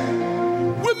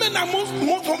 Men, women are most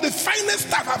of the finest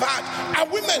staff I've had. And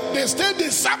women, they stay, they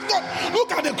serve God.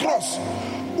 Look at the cross.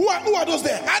 Who are those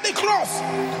there? At the cross.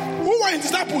 Who were in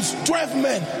disciples? 12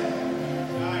 men.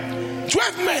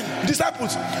 12 men,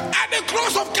 disciples, at the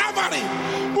cross of Calvary.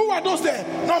 Who were those there?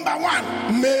 Number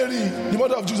 1, Mary, the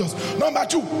mother of Jesus. Number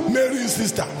 2, Mary, his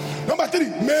sister. Number 3,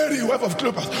 Mary, wife of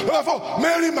Cleopas. Number 4,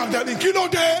 Mary Magdalene. You know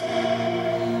they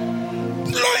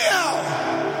loyal.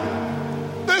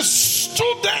 They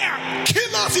stood there.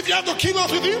 Kill us if you have to kill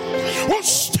us with him. We'll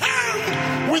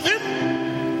stand with him.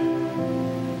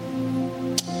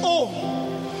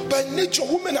 Oh, by nature,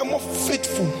 women are more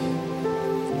faithful.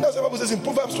 That's what the Bible says in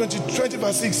Proverbs 20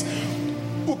 verse 6.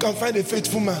 Who can find a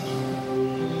faithful man?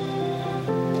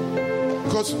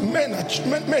 Because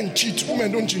men cheat,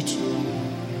 women don't cheat.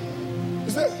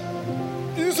 Is that?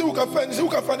 You say who can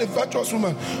find a virtuous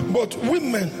woman? But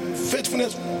women,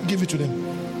 faithfulness, give it to them.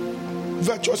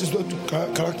 Virtuous is what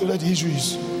characterize the issue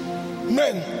is.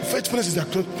 Men, faithfulness is their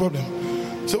problem.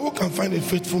 So who can find a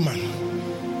faithful man?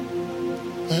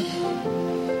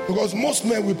 Because most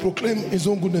men will proclaim his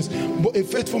own goodness, but a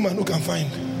faithful man who can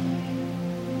find.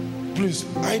 Please,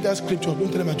 hide that scripture. Don't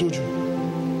tell them I told you.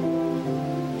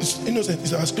 It's innocent.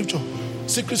 It's our scripture,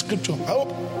 secret scripture. I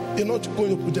hope you're not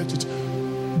going to project it.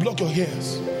 Block your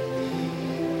ears.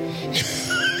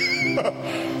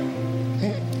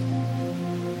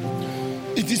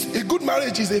 It is a good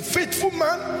marriage is a faithful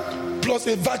man plus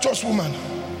a virtuous woman.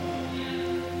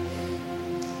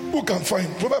 Who can find?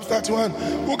 Proverbs 31,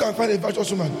 who can find a virtuous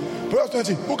woman? Proverbs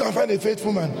 20, who can find a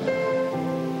faithful man?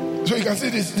 So you can see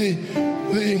this, the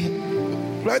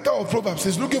writer of Proverbs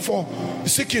is looking for,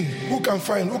 seeking, who can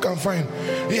find.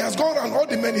 He has gone around, all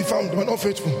the men he found were not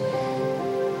faithful.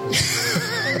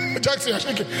 Jackson, you're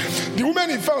shaking. The women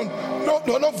he found, no,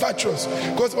 they were not virtuous,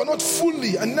 because they were not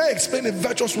fully, and now I explain a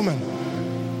virtuous woman.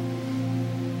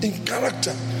 In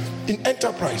character, in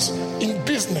enterprise, in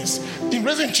business, in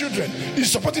raising children, in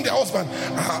supporting their husband.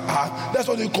 That's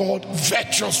what they call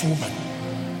virtuous woman.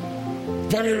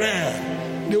 Very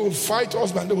rare. They will fight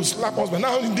husband, they will slap husband.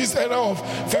 Now in this era of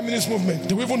feminist movement,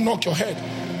 they will even knock your head.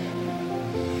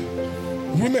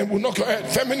 Women will knock your head.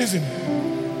 Feminism.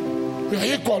 We are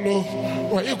equal,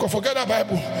 we are equal. Forget that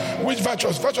Bible. Which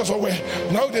virtuous? Virtuous or where?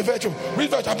 Now the virtue. Which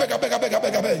virtue? I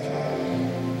beg.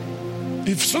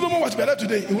 If Solomon was to be alive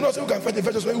today, he would not say who can fight the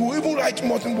virtuous. He will even write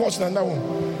more words than that one.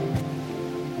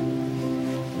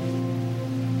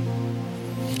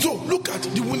 So look at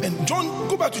the women.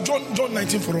 Go back to John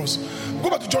 19 for us. Go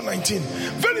back to John 19.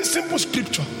 Very simple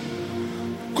scripture.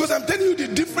 Because I'm telling you the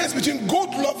difference between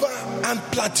gold lover and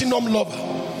platinum lover.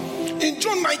 In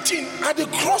John 19, at the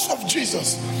cross of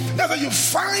Jesus, that's how you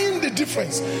find the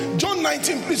difference. John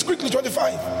 19, please quickly,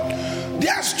 25.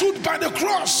 There stood by the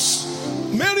cross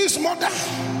Mary's mother,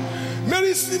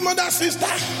 sister,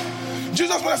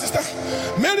 Jesus' mother, sister,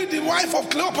 Mary, the wife of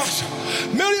Cleopas,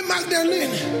 Mary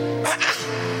Magdalene.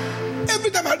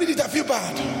 Every time I read it, I feel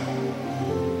bad.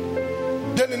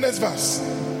 Then the next verse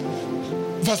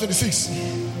 26.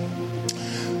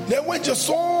 Then when Jesus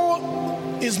saw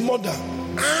his mother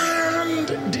and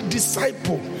the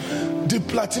disciple, the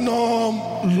platinum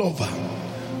lover,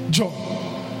 John,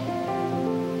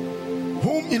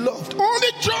 whom he loved,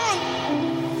 only John.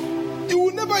 You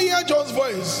will never hear John's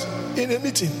voice in a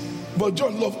meeting, but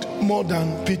John loved more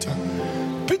than Peter.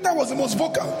 Peter was the most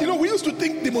vocal. You know, we used to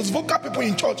think the most vocal people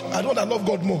in church are the ones that love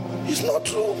God more. It's not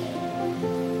true.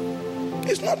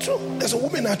 It's not true. There's a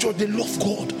woman in our church, they love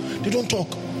God. They don't talk.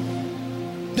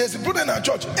 There's a brother in our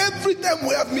church. Every time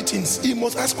we have meetings, he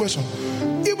must ask questions.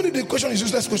 Even if the question is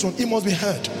useless question, he must be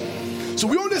heard. So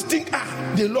we always think,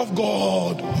 they love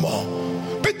God more.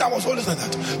 Peter was always like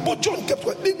that. But John kept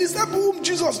quiet. The disciple whom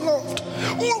Jesus loved,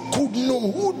 who could know,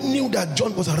 who knew that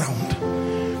John was around?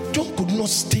 John could not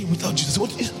stay without Jesus.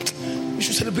 We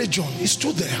should celebrate John. He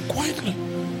stood there quietly.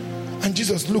 And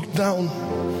Jesus looked down,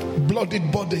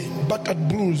 bloodied body, battered,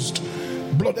 bruised,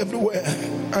 blood everywhere.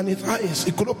 And his eyes,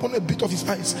 he could open a bit of his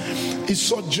eyes. He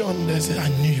saw John there and said, I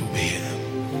knew you were here.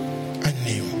 I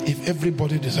knew. If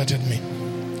everybody deserted me,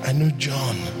 I knew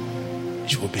John,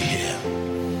 you will be here.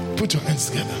 Put your hands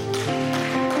together.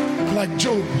 Like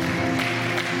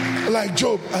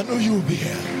Job, I know you will be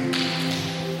here.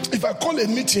 If I call a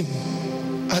meeting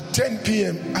at 10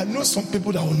 p.m., I know some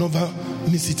people that will never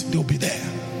miss it. They'll be there.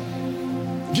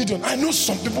 Gideon, I know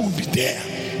some people will be there.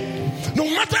 No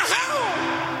matter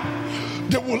how,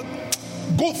 they will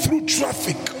go through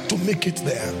traffic to make it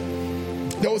there.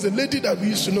 There was a lady that we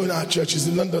used to know in our church. She's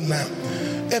in London now.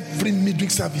 Every midweek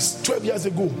service, 12 years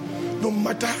ago, no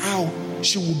matter how,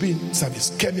 she will be in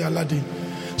service. Kemi Alade.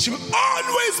 She will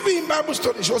always be in Bible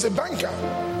study. She was a banker.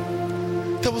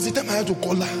 There was a time I had to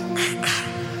call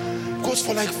her. Because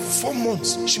for like 4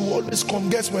 months, she will always come.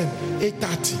 Guess when?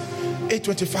 8:30,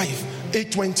 8:25,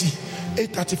 8:20,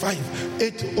 8:35,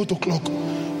 8 o'clock.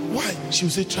 Why? She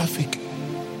will say traffic.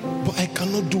 But I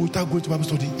cannot do without going to Bible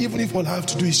study. Even if all I have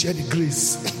to do is share the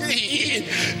grace.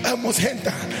 I must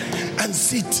enter and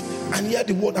sit and hear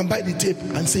the word and buy the tape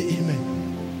and say amen.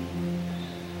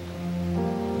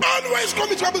 Always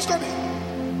coming to Bible study.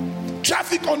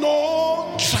 Traffic or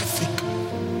no traffic.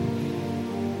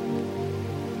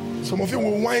 Some of you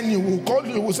will whine you, will call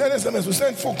you, will send SMS, will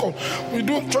send phone call. We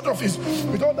do church office.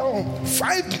 We don't down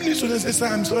 5 minutes to say, sir,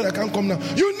 I'm sorry, I can't come now.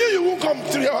 You knew you won't come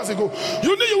 3 hours ago.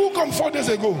 You knew you won't come 4 days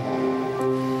ago.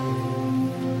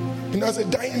 And as a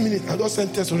dying minute, I just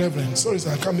sent text to Reverend. Sorry,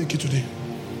 sir, I can't make it today.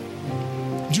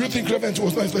 Do you think Reverend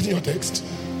was not expecting your text?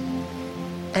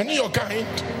 I knew you're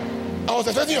kind. I was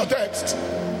expecting your text.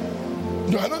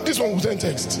 No, I know this one will send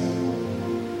text.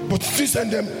 But still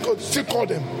send them, still call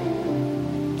them.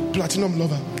 Platinum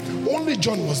lover. Only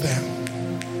John was there.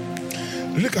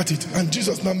 Look at it. And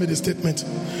Jesus now made a statement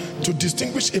to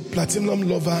distinguish a platinum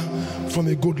lover from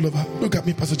a gold lover. Look at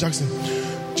me, Pastor Jackson.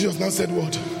 Jesus now said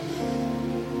what?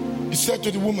 He said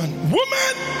to the woman,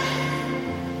 woman,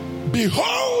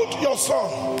 behold your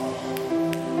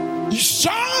son.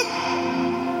 Son,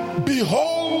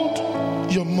 behold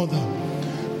your mother.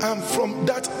 And from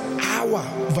that hour,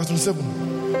 verse 27,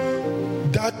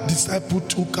 that disciple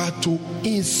took her to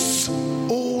his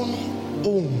own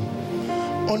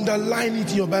home. Underline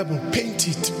it in your Bible, paint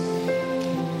it.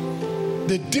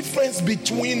 The difference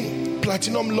between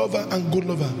platinum lover and gold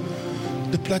lover.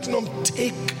 The platinum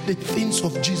take the things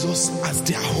of Jesus as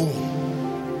their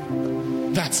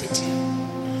home. That's it.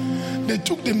 They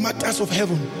took the matters of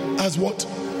heaven as what?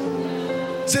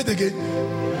 Say it again.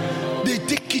 They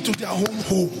take it to their own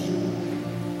home.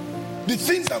 The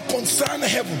things that concern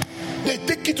heaven, they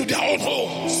take it to their own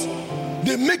homes.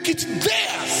 They make it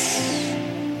theirs.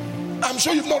 I'm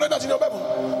sure you've not read that in your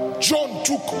Bible. John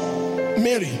took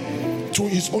Mary to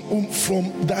his own home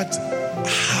from that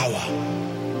hour.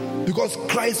 Because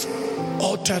Christ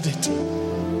uttered it.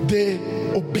 They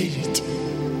obeyed it.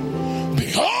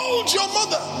 Behold your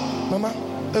mother. Mama,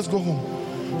 let's go home.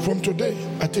 From today,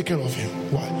 I take care of you.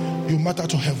 Why? You matter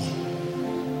to heaven.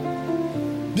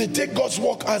 They take God's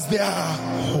work as their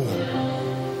home.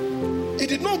 He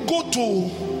did not go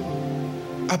to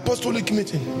apostolic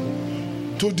meeting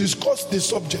to discuss the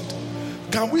subject.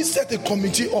 Can we set a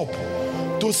committee up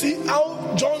to see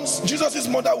how Jesus'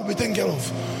 mother will be taken care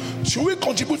of? Should we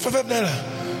contribute 5 naira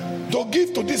to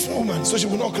give to this woman so she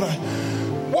will not cry?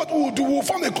 What we will do, we'll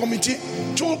form a committee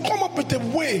to come up with a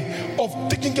way of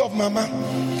taking care of Mama.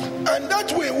 And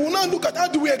that way, we'll now look at how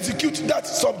do we execute that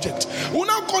subject. We'll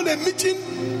now call a meeting,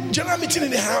 general meeting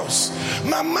in the house.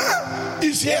 Mama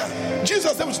is here.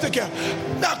 Jesus said we should take care.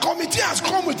 The committee has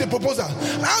come with a proposal.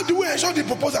 How do we ensure the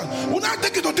proposal? We'll now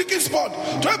take it to thinking spot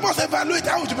to help us evaluate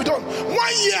how it will be done.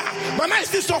 1 year, Mama is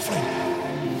still suffering.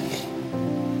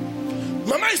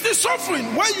 Mama is still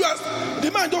suffering. Why you are? The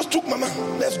man just took Mama.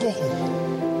 Let's go home.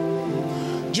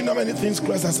 Do you know how many things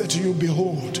Christ has said to you?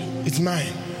 Behold, it's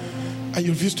mine. And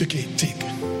you refuse to take.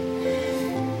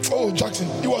 Oh, Jackson,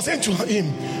 he was saying to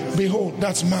him, behold,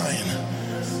 that's mine.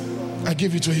 I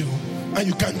give it to you. And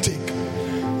you can't take.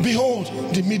 Behold,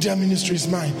 the media ministry is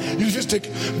mine. You refuse to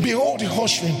take. Behold, the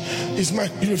ushering is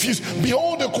mine. You refuse.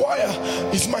 Behold, the choir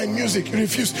is my music. You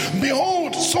refuse.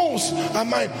 Behold, souls are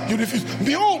mine. You refuse.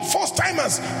 Behold, first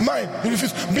timers, mine. You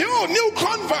refuse. Behold, new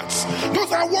converts. Those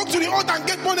that walk to the altar and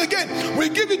get born again. We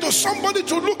give it to somebody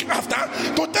to look after,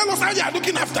 to tell us how they are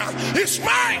looking after. It's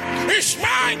mine. It's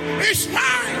mine. It's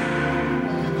mine.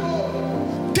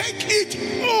 Take it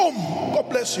home. God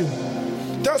bless you.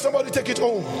 Tell somebody, take it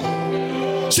home.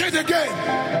 Say it again.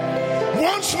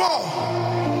 Once more.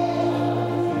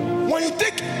 When you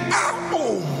take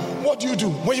home, what do?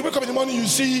 When you wake up in the morning, you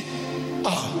see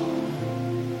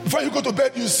Before you go to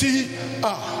bed, you see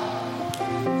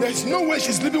there's no way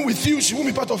she's living with you. She won't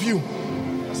be part of you.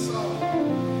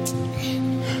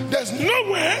 There's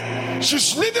no way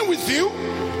she's living with you.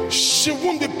 She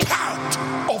won't be part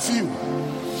of you.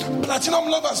 Platinum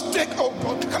lovers take, oh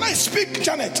God, can I speak,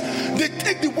 Janet? They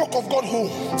take the work of God home.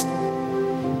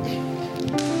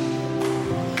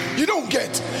 You don't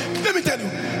get. Let me tell you.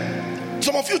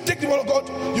 Some of you take the word of God,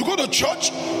 you go to church,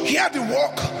 hear the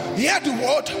work, hear the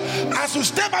word. As you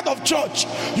step out of church,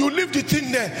 you leave the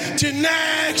thing there till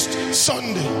next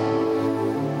Sunday.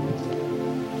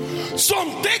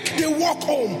 Some take the walk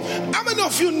home. How many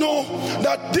of you know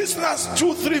that this last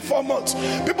 2, 3, 4 months,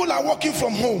 people are working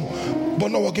from home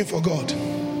but not working for God?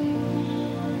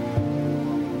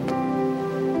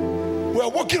 We are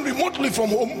working remotely from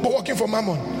home but working for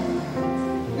Mammon.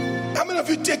 How many of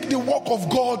you take the work of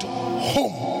God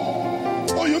home?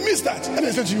 Oh, you missed that. Let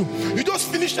me say to you, you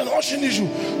just finished an ushering issue.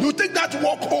 You take that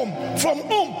walk home. From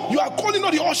home, you are calling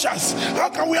all the ushers. How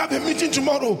can we have a meeting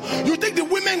tomorrow? You take the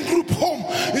women group home.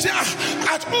 You say,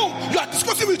 at home, you are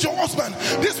discussing with your husband.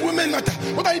 This women matter.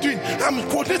 What are you doing? I'm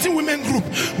coordinating women group.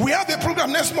 We have a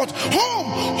program next month.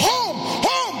 Home.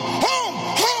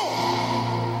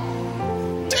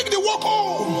 Take the walk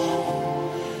home.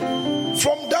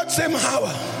 From that same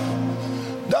hour,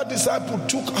 that disciple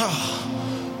took her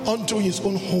unto his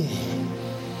own home.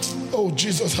 Oh,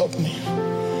 Jesus, help me.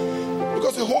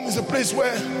 Because the home is a place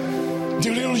where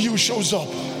the real you shows up.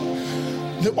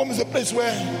 The home is a place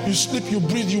where you sleep, you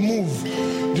breathe, you move.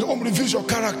 The home reveals your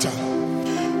character.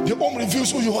 The home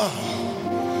reveals who you are.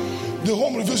 The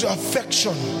home reveals your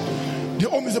affection. The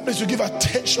home is a place you give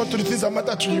attention to the things that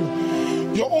matter to you.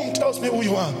 Your home tells me who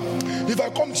you are. If I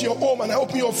come to your home and I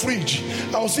open your fridge,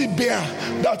 I'll see beer.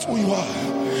 That's who you are.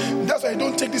 That's why I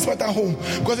don't take this matter home.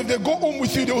 Because if they go home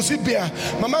with you, they will see beer.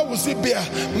 Mama will see beer.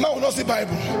 Mama will not see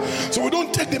Bible. So we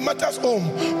don't take the matters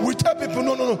home. We tell people,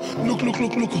 no. Look.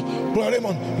 Brother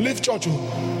Raymond, leave church.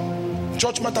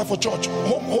 Church matter for church.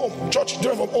 Home. Church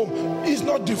different from home. It's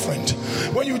not different.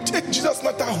 When you take Jesus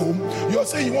matter home, you are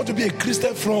saying you want to be a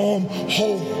Christian from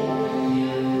home.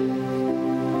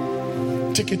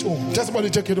 Take it home. Tell somebody,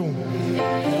 take it home.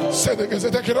 Say it again. Say,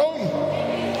 take it home.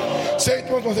 Say it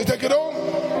once more. Say, take it home.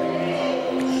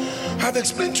 I've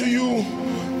explained to you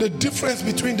the difference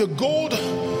between the gold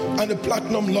and the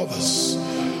platinum lovers.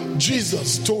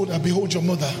 Jesus told her, behold your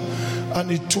mother,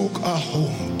 and he took her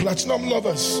home. Platinum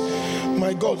lovers,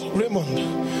 my God,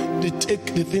 Raymond, they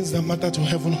take the things that matter to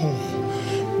heaven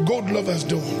home. Gold lovers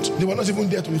don't. They were not even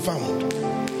there to be found.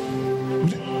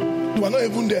 They were not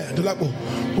even there. They're like, oh,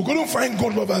 we couldn't find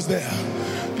gold lovers there.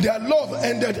 Their love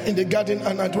ended in the garden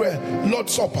and at where?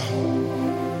 Lord's Supper.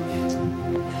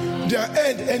 Their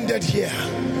end ended here.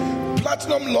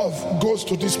 Platinum love goes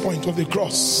to this point of the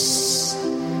cross.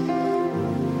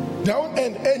 Their own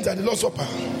end ends at the Lord's Supper.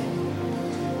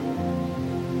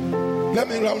 Let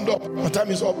me round up. My time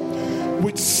is up.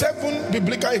 With 7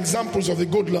 biblical examples of the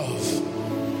good love.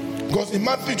 Because in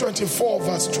Matthew 24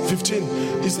 verse 15,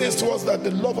 it says to us that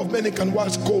the love of many can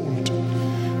wax cold.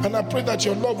 And I pray that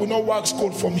your love will not wax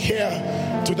cold from here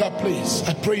to that place.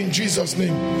 I pray in Jesus'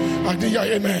 name. I think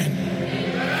amen.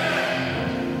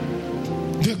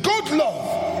 The good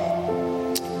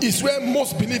love is where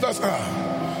most believers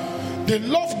are. They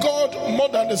love God more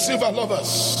than the silver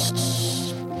lovers.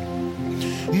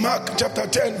 Mark chapter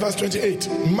 10 verse 28.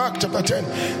 Mark chapter 10.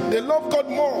 They love God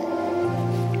more.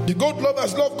 The good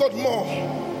lovers love God more.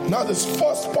 Now this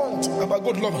first point about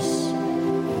good lovers.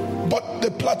 But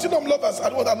the platinum lovers are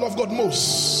the ones that love God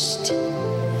most.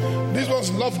 These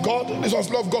ones love God. These ones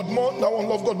love God more. That one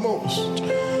love God most.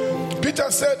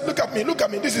 Peter said, look at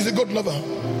me. This is a good lover.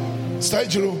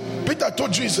 Stajiro. Peter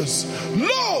told Jesus,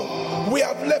 lo, we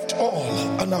have left all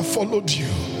and have followed you.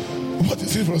 What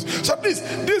is it for us? So please,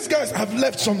 these guys have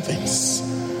left some things.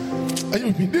 Are you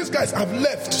with me? These guys have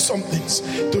left some things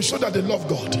to show that they love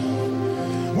God.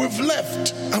 We've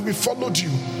left and we followed you.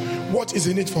 What is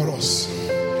in it for us?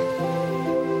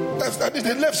 That is,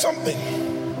 they left something.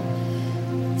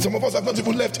 Some of us have not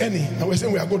even left any, and we're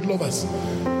saying we are good lovers.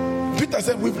 Peter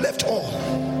said, we've left all.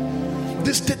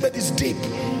 This statement is deep.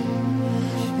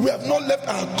 We have not left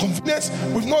our convenience.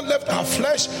 We've not left our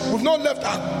flesh. We've not left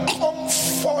our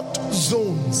comfort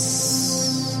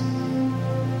zones.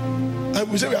 And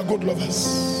we say we are good lovers.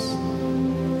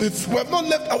 If we have not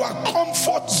left our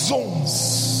comfort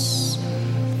zones.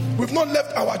 We've not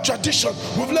left our tradition.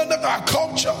 We've not left our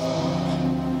culture.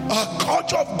 Our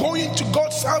culture of going to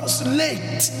God's house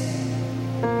late.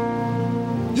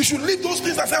 You should leave those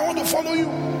things and say, I want to follow you.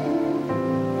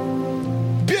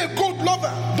 Be a gold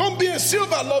lover. Don't be a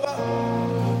silver lover.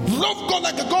 Love God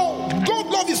like a gold. Gold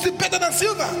love is still better than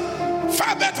silver.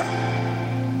 Far better.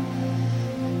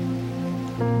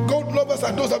 Gold lovers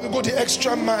are those that will go the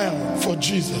extra mile for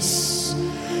Jesus.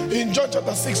 In John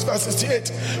chapter 6 verse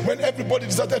 68, when everybody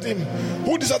deserted him,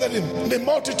 who deserted him? The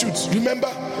multitudes.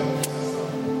 Remember?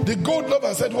 The gold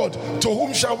lover said what? To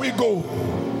whom shall we go?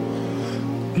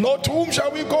 Lord, to whom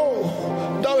shall we go?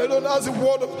 Thou alone has the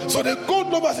word of... So the gold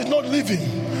lovers is not leaving.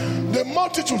 The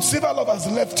multitude, silver lovers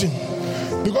left him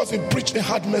because he preached a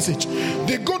hard message.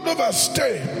 The gold lovers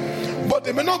stay, but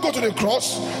they may not go to the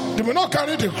cross. They may not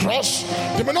carry the cross.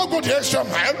 They may not go the extra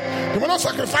mile. They may not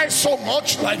sacrifice so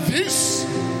much like this.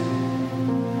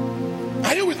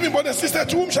 Are you with me, brother and sister?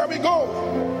 To whom shall we go?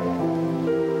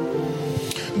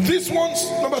 These ones,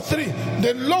 number 3,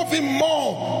 they love him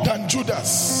more than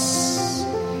Judas.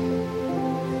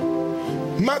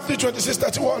 Matthew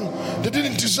 26:31, they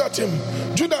didn't desert him.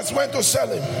 Judas went to sell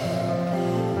him.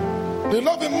 They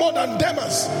love him more than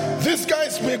Demas. These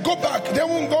guys may go back, they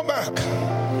won't go back.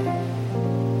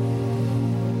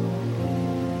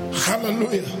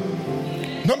 Hallelujah.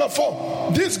 Number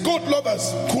 4, these good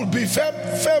lovers could be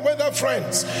fair weather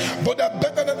friends, but they're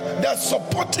better than, they're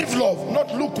supportive love,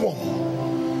 not lukewarm.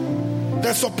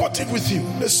 They're supportive with you.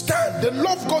 They stand, they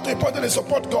love God to the point that they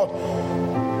support God.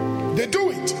 They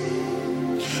do it.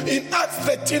 In Acts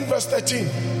 13 verse 13,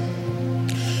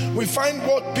 we find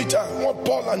what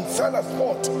Paul and Silas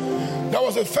fought. There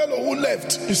was a fellow who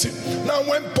left. You see, now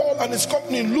when Paul and his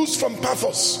company loosed from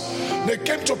Paphos, they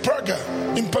came to Perga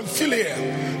in Pamphylia,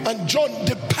 and John,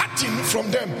 departing from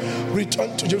them,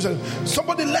 returned to Jerusalem.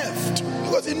 Somebody left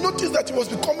because he noticed that he was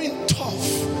becoming tough.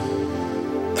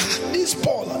 This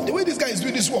Paul, the way this guy is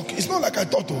doing this work, it's not like I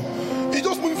thought. He's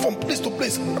just moving from place to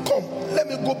place. Come, let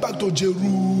me go back to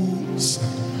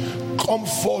Jerusalem.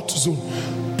 Comfort zone.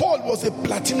 Paul was a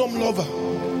platinum lover.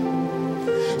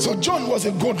 So John was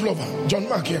a gold lover. John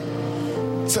Mark here.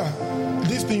 Sir,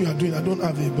 this thing you are doing, I don't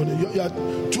have it, but you are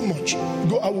too much.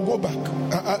 Go, I will go back.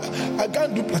 I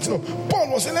can't do platinum. Paul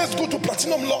was saying, let's go to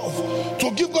platinum love.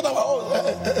 To give God our all.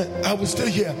 I will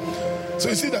stay here. So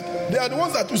you see that they are the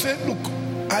ones that will say, look,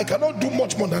 I cannot do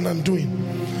much more than I'm doing.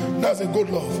 That's a good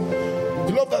love.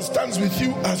 The love that stands with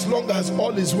you as long as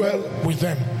all is well with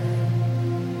them.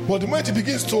 But the moment it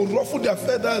begins to ruffle their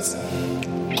feathers,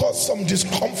 cause some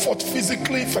discomfort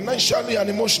physically, financially, and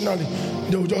emotionally,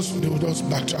 they will just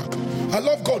backtrack. I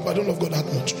love God, but I don't love God that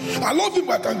much. I love him,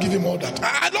 but I can't give him all that.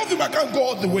 I love him, I can't go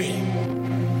all the way.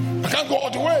 I can't go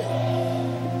all the way.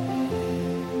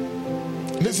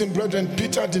 Listen, brethren,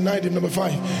 Peter denied him. Number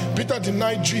 5, Peter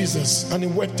denied Jesus and he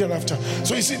wept thereafter.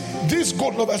 So you see, these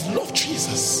good lovers love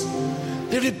Jesus.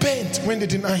 They repent when they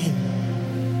deny him.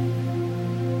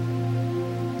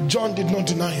 John did not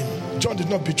deny him. John did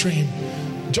not betray him.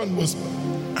 John was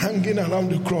hanging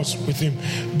around the cross with him.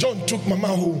 John took Mama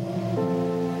home.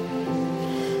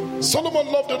 Solomon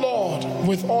loved the Lord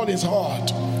with all his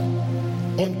heart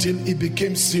until he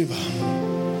became silver.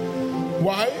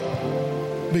 Why?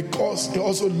 Because he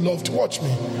also loved, watch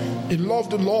me, he loved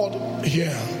the Lord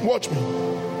here. Watch me.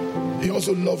 He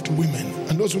also loved women,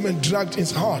 and those women dragged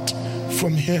his heart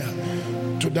from here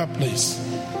to that place.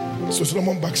 So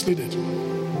Solomon backslided.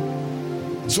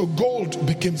 So gold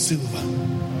became silver.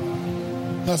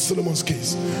 That's Solomon's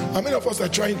case. How many of us are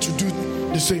trying to do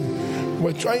the same?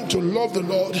 We're trying to love the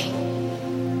Lord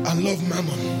and love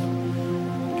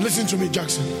Mammon. Listen to me,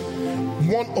 Jackson.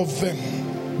 One of them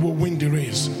will win the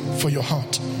race for your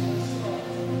heart.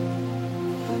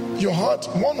 Your heart,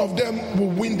 one of them will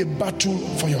win the battle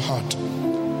for your heart.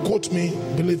 Quote me,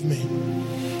 believe me.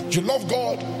 You love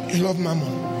God, you love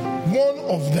Mammon. One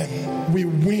of them will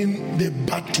win the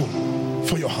battle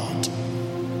for your heart.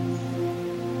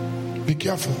 Be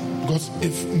careful, because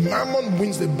if Mammon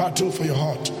wins the battle for your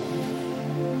heart,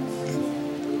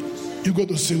 you go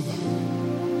to silver.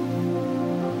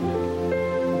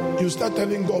 You start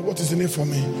telling God, what is the name for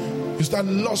me? You start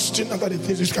lusting after the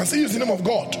things. You can say it's the name of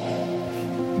God,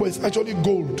 but it's actually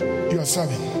gold you are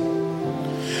serving.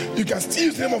 You can still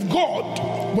use the name of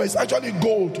God, but it's actually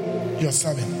gold you are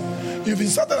serving. You've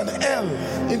inserted an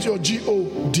L into your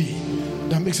G-O-D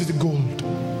that makes it gold.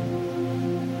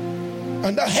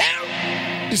 And that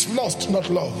hell is lost, not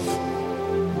love.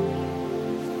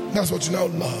 That's what you now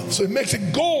love. So it makes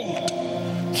it gold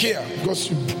here, because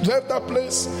you left that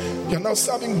place, you're now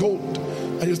serving gold,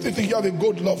 and you still think you have a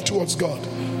gold love towards God.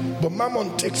 But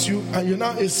Mammon takes you, and you're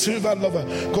now a silver lover,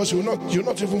 because you're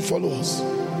not even followers.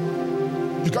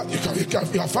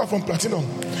 You are far from platinum,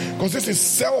 because this is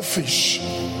selfish,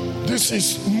 this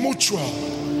is mutual,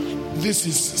 this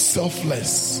is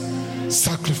selfless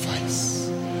sacrifice.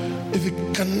 If you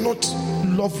cannot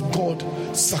love God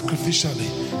sacrificially,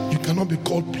 you cannot be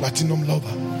called platinum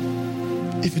lover.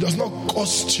 If it does not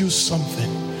cost you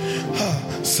something,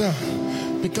 sir,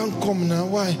 we can't come now.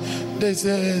 Why? There's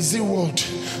a Z-World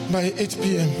by 8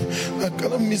 p.m. I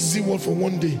cannot miss Z-World for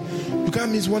one day. You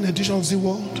can't miss one edition of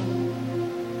Z-World.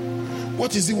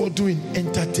 What is Z-World doing?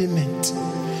 Entertainment.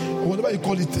 Or whatever you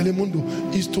call it,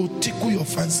 Telemundo, is to tickle your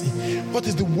fancy. What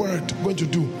is the word going to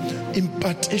do?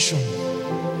 Impartation.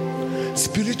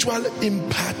 Spiritual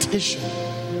impartation.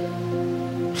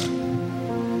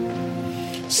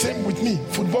 Same with me.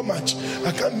 Football match.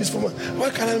 I can't miss football. Why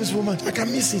can't I miss football match? I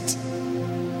can miss it.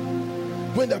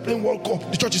 When they're playing World Cup,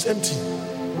 the church is empty.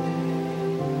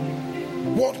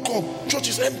 World Cup, church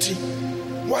is empty.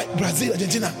 Why? Brazil,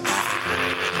 Argentina.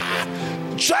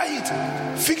 Try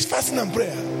it. Fix fasting and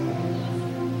prayer.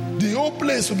 The whole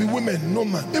place will be women, no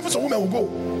man. Even some women will go.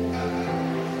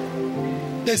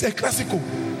 There's a classical.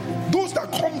 Those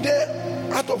that come there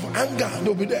out of anger,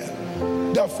 they'll be there.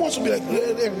 Their phones will be like,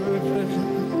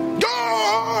 go!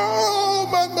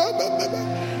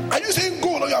 Are you saying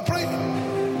go or you are praying?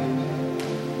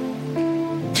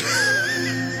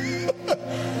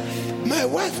 My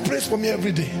wife prays for me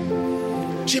every day.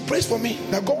 She prays for me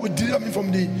that God will deliver me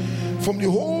from the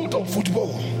hold of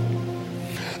football.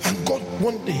 And God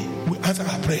one day will answer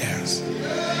our prayers.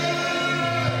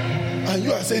 And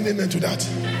you are saying amen to that.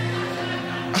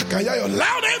 I can hear your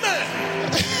loud amen.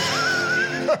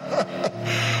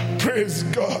 Praise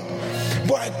God.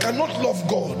 But I cannot love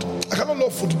God. I cannot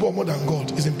love football more than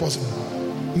God. It's impossible.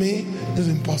 Me, it's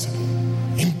impossible.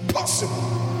 Impossible.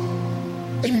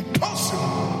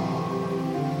 Impossible.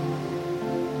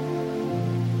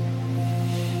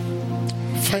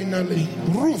 Finally,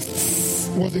 Ruth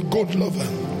was a God lover.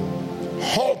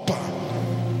 Hopper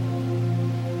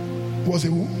was a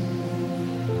who?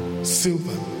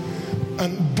 Silver.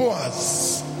 And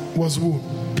Boaz was who?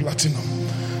 Platinum.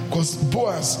 Because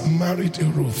Boaz married a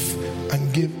Ruth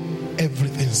and gave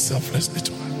everything selflessly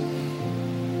to her.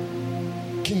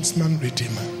 Kinsman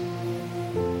Redeemer.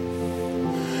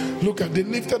 Look at, they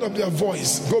lifted up their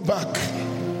voice. Go back.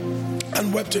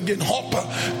 And wept again. Hopper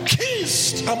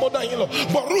kissed her mother-in-law,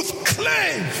 but Ruth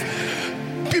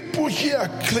clave. People here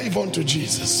clave unto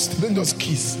Jesus. They don't just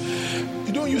kiss.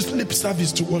 You don't use lip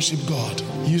service to worship God.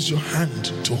 Use your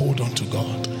hand to hold on to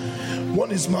God.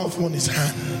 One is mouth, one is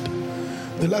hand.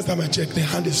 The last time I checked, the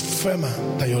hand is firmer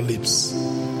than your lips.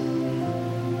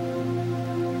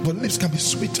 But lips can be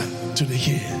sweeter to the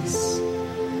ears.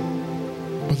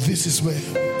 But this is where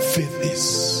faith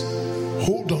is.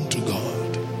 Hold on to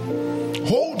God.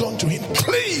 Hold on to Him.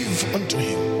 Cleave unto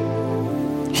Him.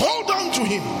 Hold on to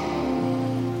Him.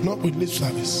 Not with lip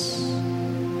service.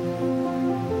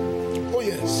 Oh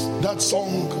yes, that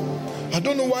song. I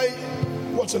don't know why.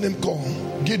 What's the name called?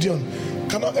 Gideon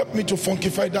cannot help me to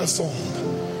funkify that song.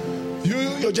 You,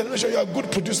 your generation, you are a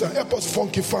good producer. Help us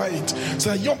funkify it so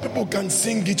that young people can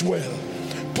sing it well.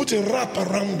 Put a rap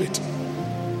around it.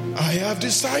 I have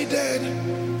decided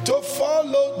to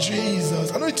follow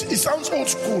Jesus. I know it sounds old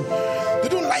school. They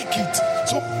don't like it.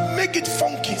 So make it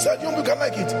funky so that young people can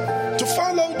like it. To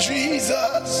follow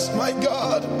Jesus, my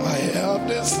God, I have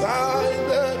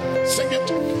decided. Sing it.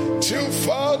 To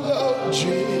follow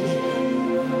Jesus.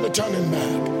 No turning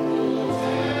back.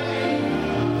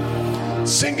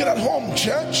 Sing it at home,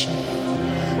 church.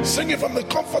 Sing it from the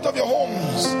comfort of your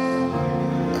homes.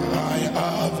 I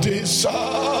have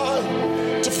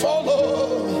decided to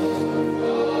follow.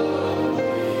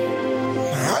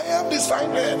 I have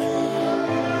decided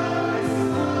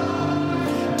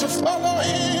to follow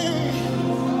Him.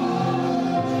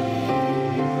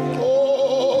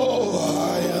 Oh,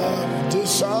 I have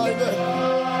decided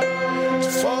to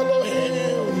follow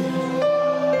Him.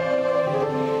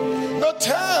 No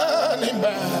turning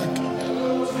back.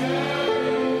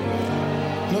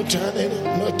 No turning,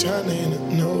 no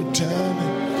turning, no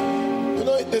turning. You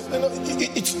know,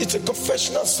 it's a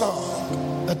confessional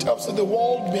song that tells the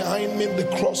world behind me, the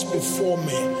cross before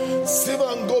me, silver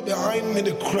and gold behind me,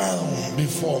 the crown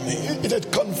before me. It's a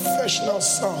confessional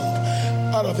song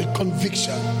out of a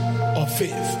conviction of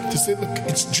faith to say, look,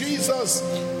 it's Jesus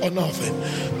or nothing.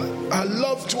 Our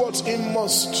love towards Him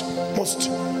must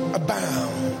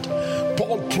abound.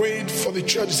 Paul prayed for the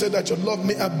church. He said that your love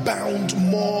may abound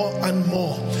more and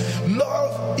more.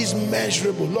 Love is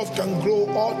measurable. Love can grow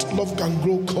hot. Love can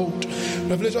grow cold.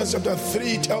 Revelation chapter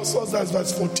 3 tells us, that's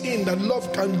verse 14, that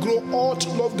love can grow hot.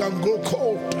 Love can grow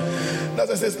cold. That's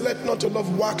why it says, let not your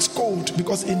love wax cold,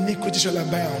 because iniquity shall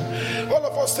abound. All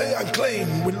of us say and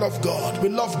claim we love God. We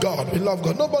love God. We love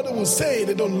God. Nobody will say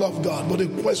they don't love God. But the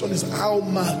question is, how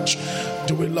much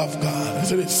do we love God?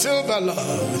 Is it a silver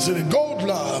love? Is it a gold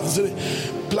love? Is it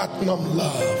a platinum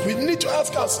love? We need to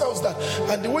ask ourselves that.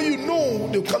 And the way you know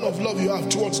the kind of love you have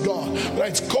towards God, whether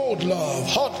it's cold love,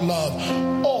 hot love,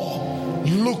 or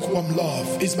lukewarm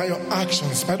love, is by your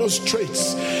actions, by those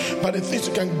traits, by the things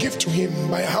you can give to Him,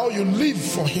 by how you live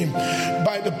for Him,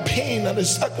 by the pain and the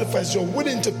sacrifice you're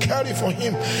willing to carry for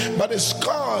Him, by the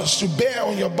scars you bear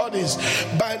on your bodies,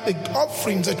 by the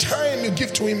offerings, the time you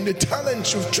give to Him, the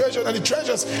talents you've treasured, and the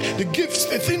treasures, the gifts,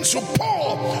 the things you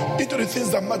pour into the things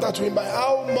that matter to Him, by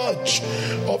how much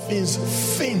of His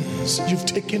things you've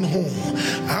taken home,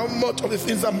 how much of the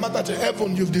things that matter to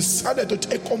heaven you've decided to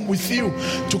take home with you,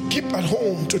 to keep at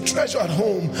home, to treasure at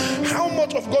home. How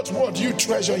much of God's word do you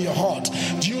treasure in your heart?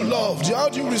 Do you love? How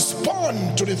do you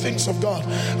respond to the things of God?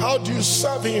 How do you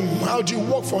serve Him? How do you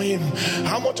work for Him?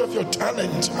 How much of your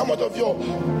talent, how much of your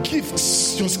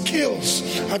gifts, your skills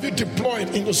have you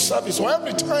deployed into service? Or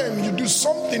every time you do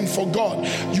something for God,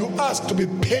 you ask to be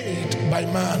paid by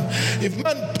man. If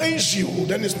man pays you,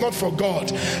 then it's not for God.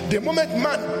 The moment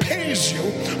man pays you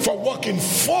for working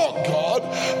for God,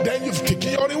 then you've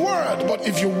taken your reward. But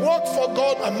if you work for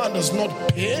God and man does not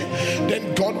pay,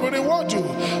 then God will reward you,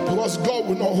 because God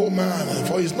will not hold man,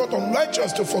 for he's not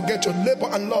unrighteous to forget your labor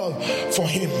and love for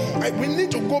him. We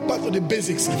need to go back to the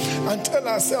basics and tell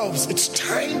ourselves it's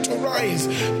time to rise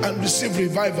and receive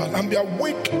revival and be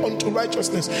awake unto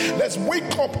righteousness. Let's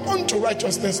wake up unto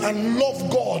righteousness and love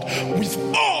God with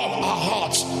all our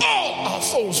hearts, all our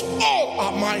souls, all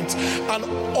our minds, and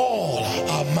all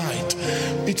our might.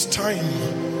 It's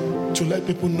time to let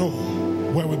people know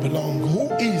where we belong. Who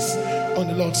is on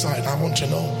the Lord's side? I want to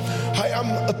know. I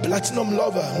am a platinum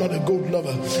lover, not a gold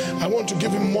lover. I want to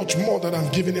give him much more than I'm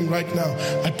giving him right now.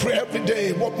 I pray every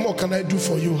day, what more can I do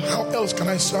for you? How else can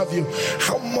I serve you?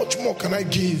 How much more can I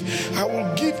give? I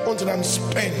will give until I'm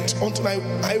spent, until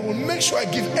I will make sure I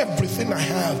give everything I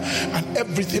have and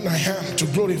everything I am to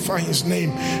glorify his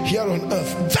name here on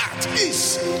earth. That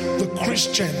is the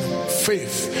Christian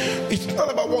faith. It's not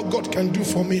about what God can do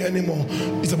for me anymore.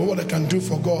 It's about what I can do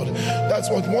for God. That's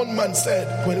what one man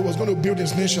said when he was going to build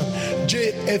his nation.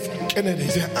 J.F. Kennedy, he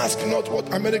said, ask not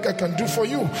what America can do for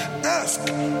you, ask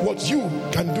what you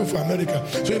can do for America.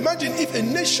 So imagine if a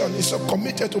nation is so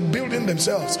committed to building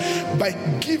themselves by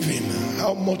giving,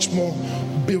 how much more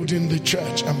building the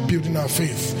church and building our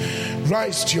faith.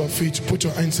 Rise to your feet, put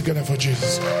your hands together for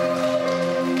Jesus.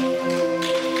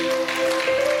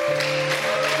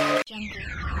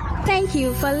 Thank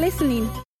you for listening.